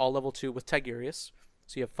bikes, all level 2 with Tigerius.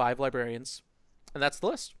 So you have 5 Librarians. And that's the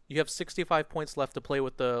list. You have 65 points left to play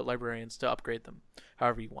with the Librarians to upgrade them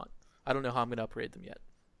however you want. I don't know how I'm going to upgrade them yet.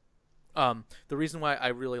 The reason why I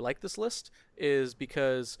really like this list is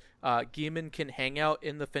because Guilliman can hang out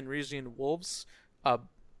in the Fenrisian Wolves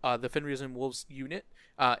unit,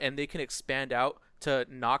 and they can expand out to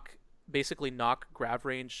basically knock grab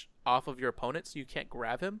range off of your opponent, so you can't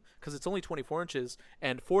grab him because it's only 24 inches,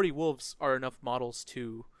 and 40 wolves are enough models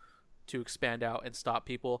to expand out and stop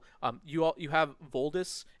people. You have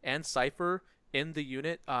Voldus and Cypher in the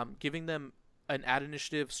unit, giving them an add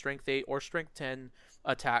initiative strength 8 or strength 10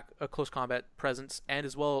 attack, a close combat presence, and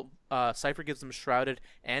as well Cypher gives them shrouded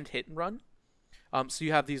and hit and run. So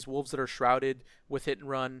you have these wolves that are shrouded with hit and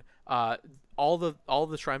run. All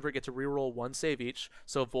the Triumvirate get to reroll 1 save each.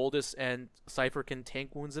 So Voldus and Cypher can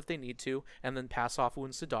tank wounds if they need to, and then pass off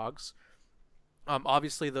wounds to dogs.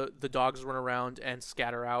 Obviously, the dogs run around and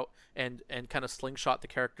scatter out and kind of slingshot the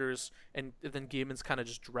characters, and then Guilliman's kind of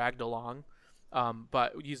just dragged along.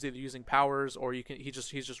 But he's either using powers or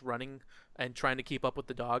he's just running and trying to keep up with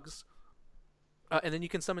the dogs. And then you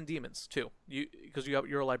can summon demons too, because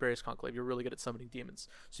you're a Librarius Conclave. You're really good at summoning demons,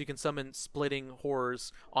 so you can summon splitting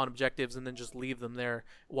horrors on objectives and then just leave them there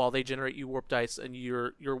while they generate you warp dice, and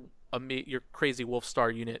your crazy Wolf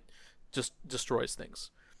Star unit just destroys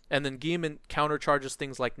things. And then Guilliman countercharges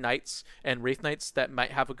things like Knights and Wraith Knights that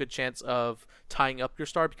might have a good chance of tying up your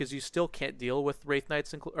star, because you still can't deal with Wraith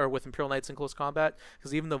Knights or with Imperial Knights in close combat,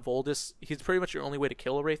 because even the Voldus, he's pretty much your only way to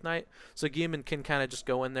kill a Wraith Knight. So Guilliman can kind of just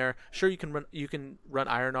go in there. Sure, you can run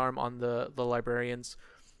Iron Arm on the Librarians,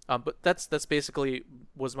 but that's basically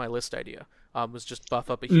was my list idea. Was just buff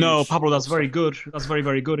up a huge... No, Pablo, that's very good. That's very,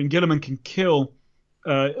 very good. And Guilliman can kill,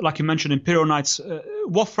 like you mentioned, Imperial Knights.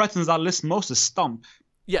 What threatens that list most is Stomp.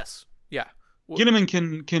 Yes. Yeah.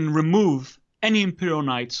 Guilliman can remove any Imperial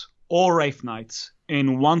Knight or Wraith Knight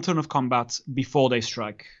in 1 turn of combat before they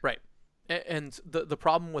strike. Right. And the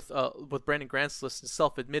problem with Brandon Grant's list is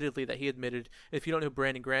self-admittedly that he admitted. If you don't know who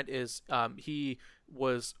Brandon Grant is, he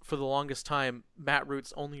was for the longest time Matt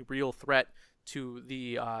Root's only real threat to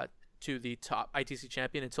the top ITC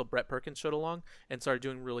champion until Brett Perkins showed along and started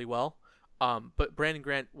doing really well. But Brandon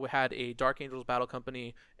Grant had a Dark Angels Battle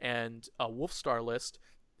Company and a Wolfstar list,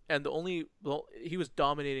 and he was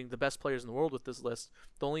dominating the best players in the world with this list.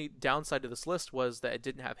 The only downside to this list was that it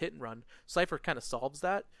didn't have hit and run. Cypher kind of solves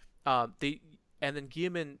that. And then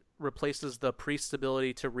Guilliman replaces the priest's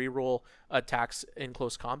ability to reroll attacks in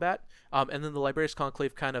close combat, and then the Librarius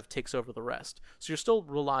Conclave kind of takes over the rest. So you're still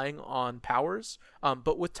relying on powers,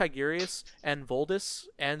 but with Tigurius and Voldus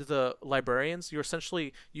and the Librarians, you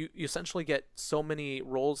essentially get so many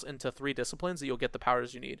rolls into 3 disciplines that you'll get the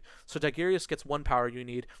powers you need. So Tigurius gets 1 power you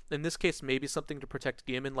need. In this case, maybe something to protect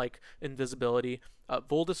Guilliman, like invisibility.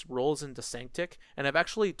 Voldus rolls into Sanctic, and I've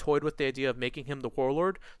actually toyed with the idea of making him the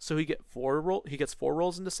Warlord, so he gets 4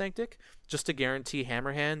 rolls into Sanctic, just to guarantee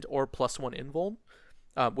Hammerhand or +1 invuln,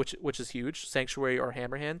 which is huge, Sanctuary or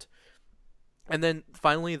Hammerhand. And then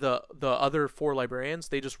finally the other 4 Librarians,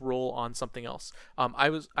 they just roll on something else.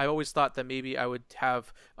 I always thought that maybe I would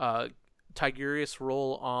have Tigurius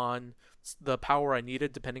roll on the power I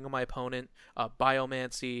needed depending on my opponent,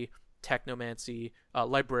 Biomancy, Technomancy,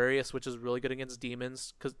 Librarius, which is really good against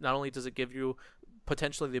demons, because not only does it give you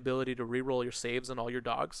potentially the ability to reroll your saves on all your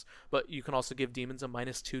dogs, but you can also give demons a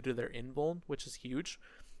 -2 to their invuln, which is huge.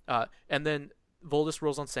 And then Voldus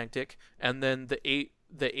rolls on Sanctic, and then the eight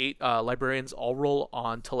Librarians all roll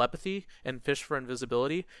on Telepathy and Fish for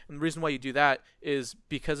invisibility. And the reason why you do that is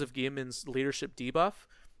because of Guilliman's leadership debuff,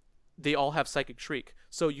 they all have Psychic Shriek,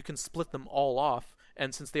 so you can split them all off,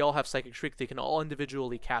 and since they all have Psychic Shriek, they can all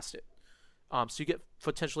individually cast it. So you get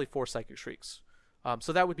potentially 4 Psychic Shrieks.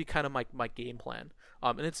 So that would be kind of my game plan.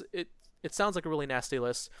 And it sounds like a really nasty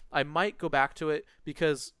list. I might go back to it,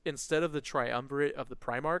 because instead of the Triumvirate of the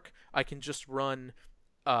Primarch, I can just run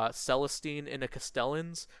Celestine and a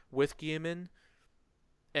Castellans with Guilliman,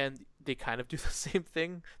 and they kind of do the same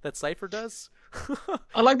thing that Cypher does.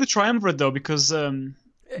 I like the Triumvirate though, because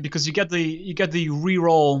you get the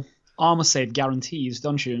reroll armor save guarantees,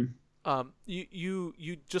 don't you?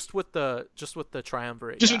 You just with the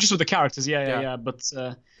Triumvirate, just with the characters, yeah. But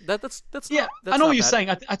that's yeah. That's I know not what you're bad. saying.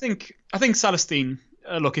 I think Celestine.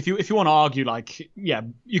 Look, if you want to argue, like, yeah,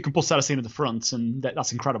 you can put Celestine at the front, and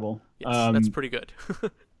that's incredible. Yes, that's pretty good.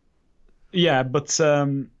 Yeah, but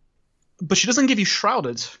she doesn't give you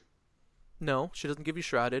Shrouded. No, she doesn't give you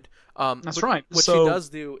Shrouded. That's right. What So... she does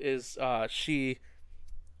do is she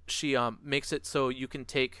makes it so you can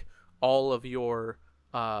take all of your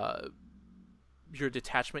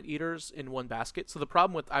detachment eaters in one basket. So the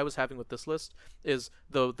problem I was having with this list is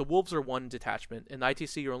the wolves are 1 detachment. In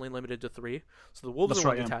ITC, you're only limited to 3. So the wolves That's are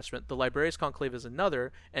 1 right, yeah. detachment. The Librarius Conclave is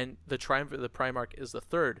another, and the Primarch is the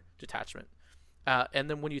 3rd detachment. And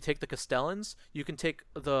then when you take the Castellans, you can take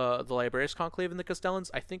the Librarius Conclave and the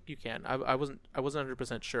Castellans. I think you can. I wasn't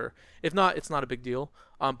 100% sure. If not, it's not a big deal.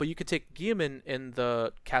 But you could take Guilliman in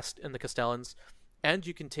the Castellans, and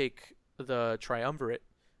you can take the Triumvirate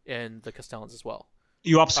in the Castellans as well.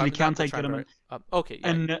 You absolutely Not can the take Triumvirate. Guilliman. Okay. Yeah,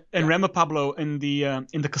 And remember, Pablo, in the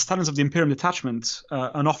Castellans of the Imperium detachment,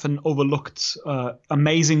 an often overlooked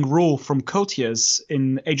amazing rule from Courtiers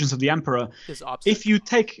in Agents of the Emperor. is opposite. If you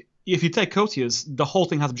take Courtiers, the whole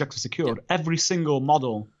thing has objective secured. Yeah. Every single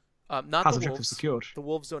model Not has the objective wolves. secured. The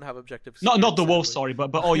wolves don't have objective. Not the sadly. wolves, sorry,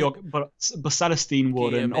 but all your but Celestine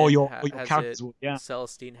would, and all your has characters it, would. Yeah.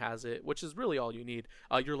 Celestine has it, which is really all you need.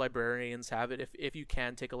 Your librarians have it if you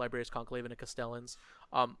can take a Librarius Conclave and a Castellans.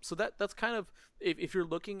 So that's kind of if you're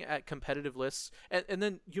looking at competitive lists, and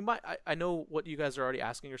then you might I know what you guys are already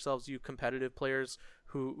asking yourselves, you competitive players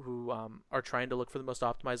who are trying to look for the most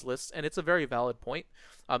optimized lists, and it's a very valid point.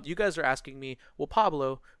 You guys are asking me, well,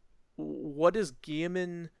 Pablo, what does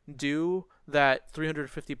Guilliman do that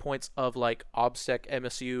 350 points of like OBSEC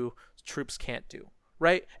MSU troops can't do,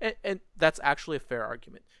 right? And that's actually a fair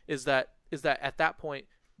argument. Is that at that point,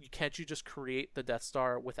 can't you just create the Death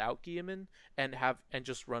Star without Guilliman and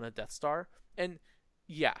just run a Death Star? And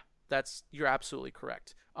yeah, you're absolutely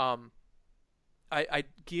correct. Guilliman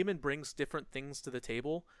brings different things to the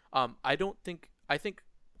table. I don't think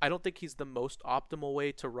he's the most optimal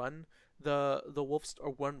way to run the Wolf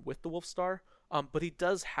or run with the Wolf Star. But he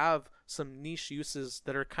does have some niche uses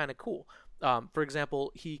that are kind of cool. For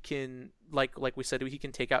example, he can like we said, he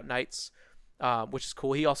can take out knights, which is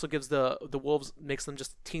cool. He also gives the wolves, makes them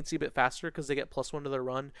just teensy bit faster because they get +1 to their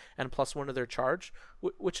run and +1 to their charge,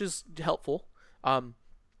 which is helpful. And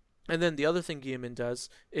then the other thing Guilliman does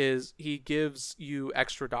is he gives you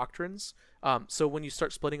extra doctrines. So when you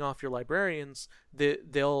start splitting off your librarians,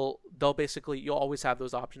 they'll basically, you'll always have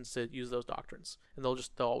those options to use those doctrines, and they'll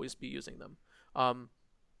always be using them.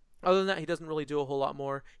 Other than that, he doesn't really do a whole lot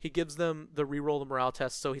more. He gives them the reroll the morale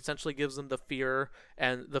test, so he essentially gives them the fear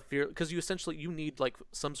because you need like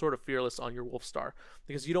some sort of fearless on your Wolf Star,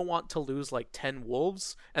 because you don't want to lose like 10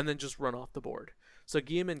 wolves and then just run off the board. So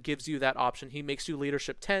Guilliman gives you that option. He makes you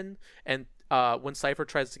leadership 10, and when Cypher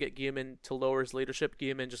tries to get Guilliman to lower his leadership,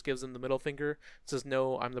 Guilliman just gives him the middle finger. Says,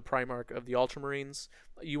 "No, I'm the Primarch of the Ultramarines.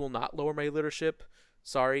 You will not lower my leadership.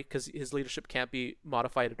 Sorry," because his leadership can't be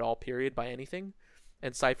modified at all, period, by anything.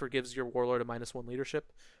 And Cypher gives your Warlord a -1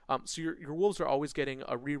 leadership. So your wolves are always getting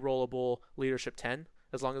a rerollable leadership 10,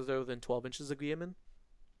 as long as they're within 12 inches of Guilliman.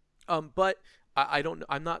 But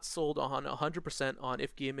I'm not sold on 100% on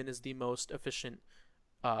if Guilliman is the most efficient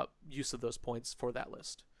use of those points for that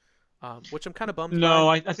list, which I'm kind of bummed. No,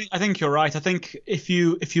 I think you're right. I think if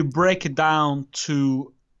you break it down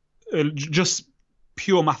to just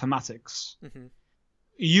pure mathematics, mm-hmm.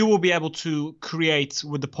 you will be able to create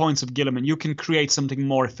with the points of Guilliman. You can create something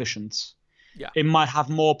more efficient. Yeah, it might have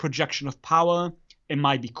more projection of power. It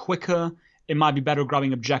might be quicker. It might be better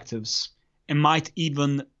grabbing objectives. It might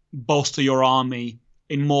even bolster your army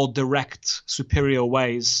in more direct, superior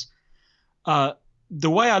ways. The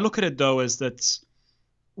way I look at it, though, is that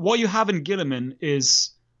what you have in Guilliman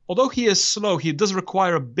is, although he is slow, he does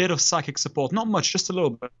require a bit of psychic support. Not much, just a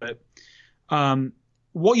little bit.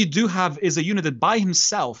 What you do have is a unit that by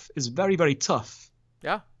himself is very, very tough.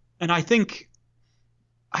 Yeah. And I think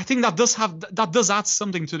that does add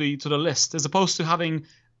something to the list, as opposed to having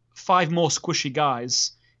 5 more squishy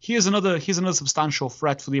guys. Here's another substantial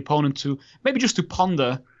threat for the opponent to maybe just to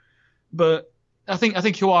ponder. But I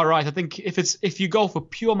think you are right. I think if you go for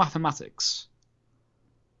pure mathematics,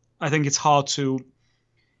 I think it's hard to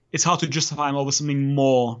justify him over something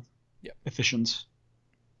more efficient.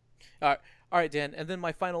 All right, Dan. And then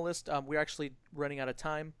my final list. We're actually running out of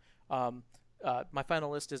time. My final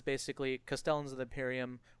list is basically Castellans of the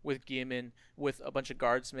Imperium with Guilliman, with a bunch of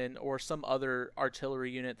guardsmen or some other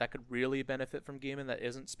artillery unit that could really benefit from Guilliman that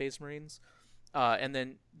isn't Space Marines. And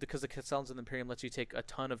then because the Castellans of the Imperium lets you take a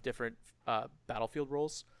ton of different battlefield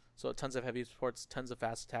roles, so tons of heavy supports, tons of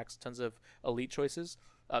fast attacks, tons of elite choices,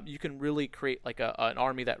 you can really create like an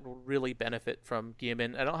army that will really benefit from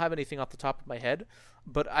Guilliman. I don't have anything off the top of my head,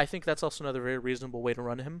 but I think that's also another very reasonable way to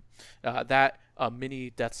run him. That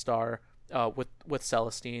mini Death Star with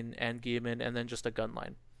Celestine and Guilliman, and then just a gun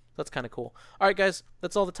line. That's kind of cool. All right, guys,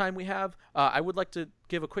 that's all the time we have. I would like to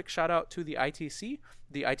give a quick shout out to the ITC.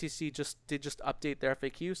 The ITC did update their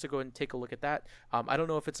FAQ, so go ahead and take a look at that. I don't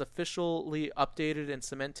know if it's officially updated and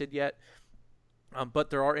cemented yet, but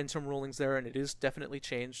there are interim rulings there, and it is definitely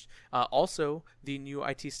changed. Also, the new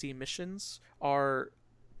ITC missions are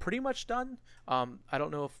pretty much done. I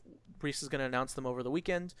don't know if Reese is going to announce them over the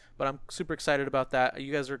weekend, but I'm super excited about that.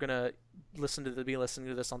 You guys are going to be listening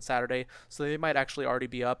to this on Saturday, so they might actually already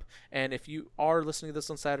be up. And if you are listening to this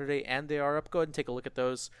on Saturday and they are up, go ahead and take a look at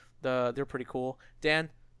those. They're pretty cool. Dan,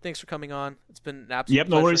 thanks for coming on. It's been an absolute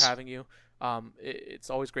pleasure having you. It's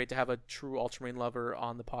always great to have a true Ultramarine lover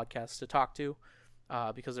on the podcast to talk to,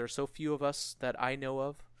 because there are so few of us that I know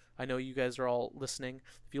of. I know you guys are all listening.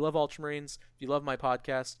 If you love Ultramarines, if you love my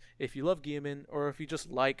podcast, if you love Guilliman, or if you just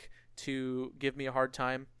like to give me a hard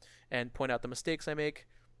time and point out the mistakes I make,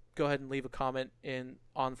 go ahead and leave a comment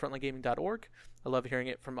on frontlinegaming.org. I love hearing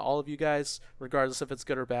it from all of you guys, regardless if it's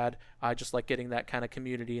good or bad. I just like getting that kind of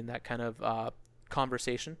community and that kind of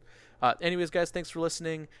conversation. Anyways, guys, thanks for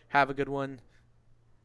listening. Have a good one.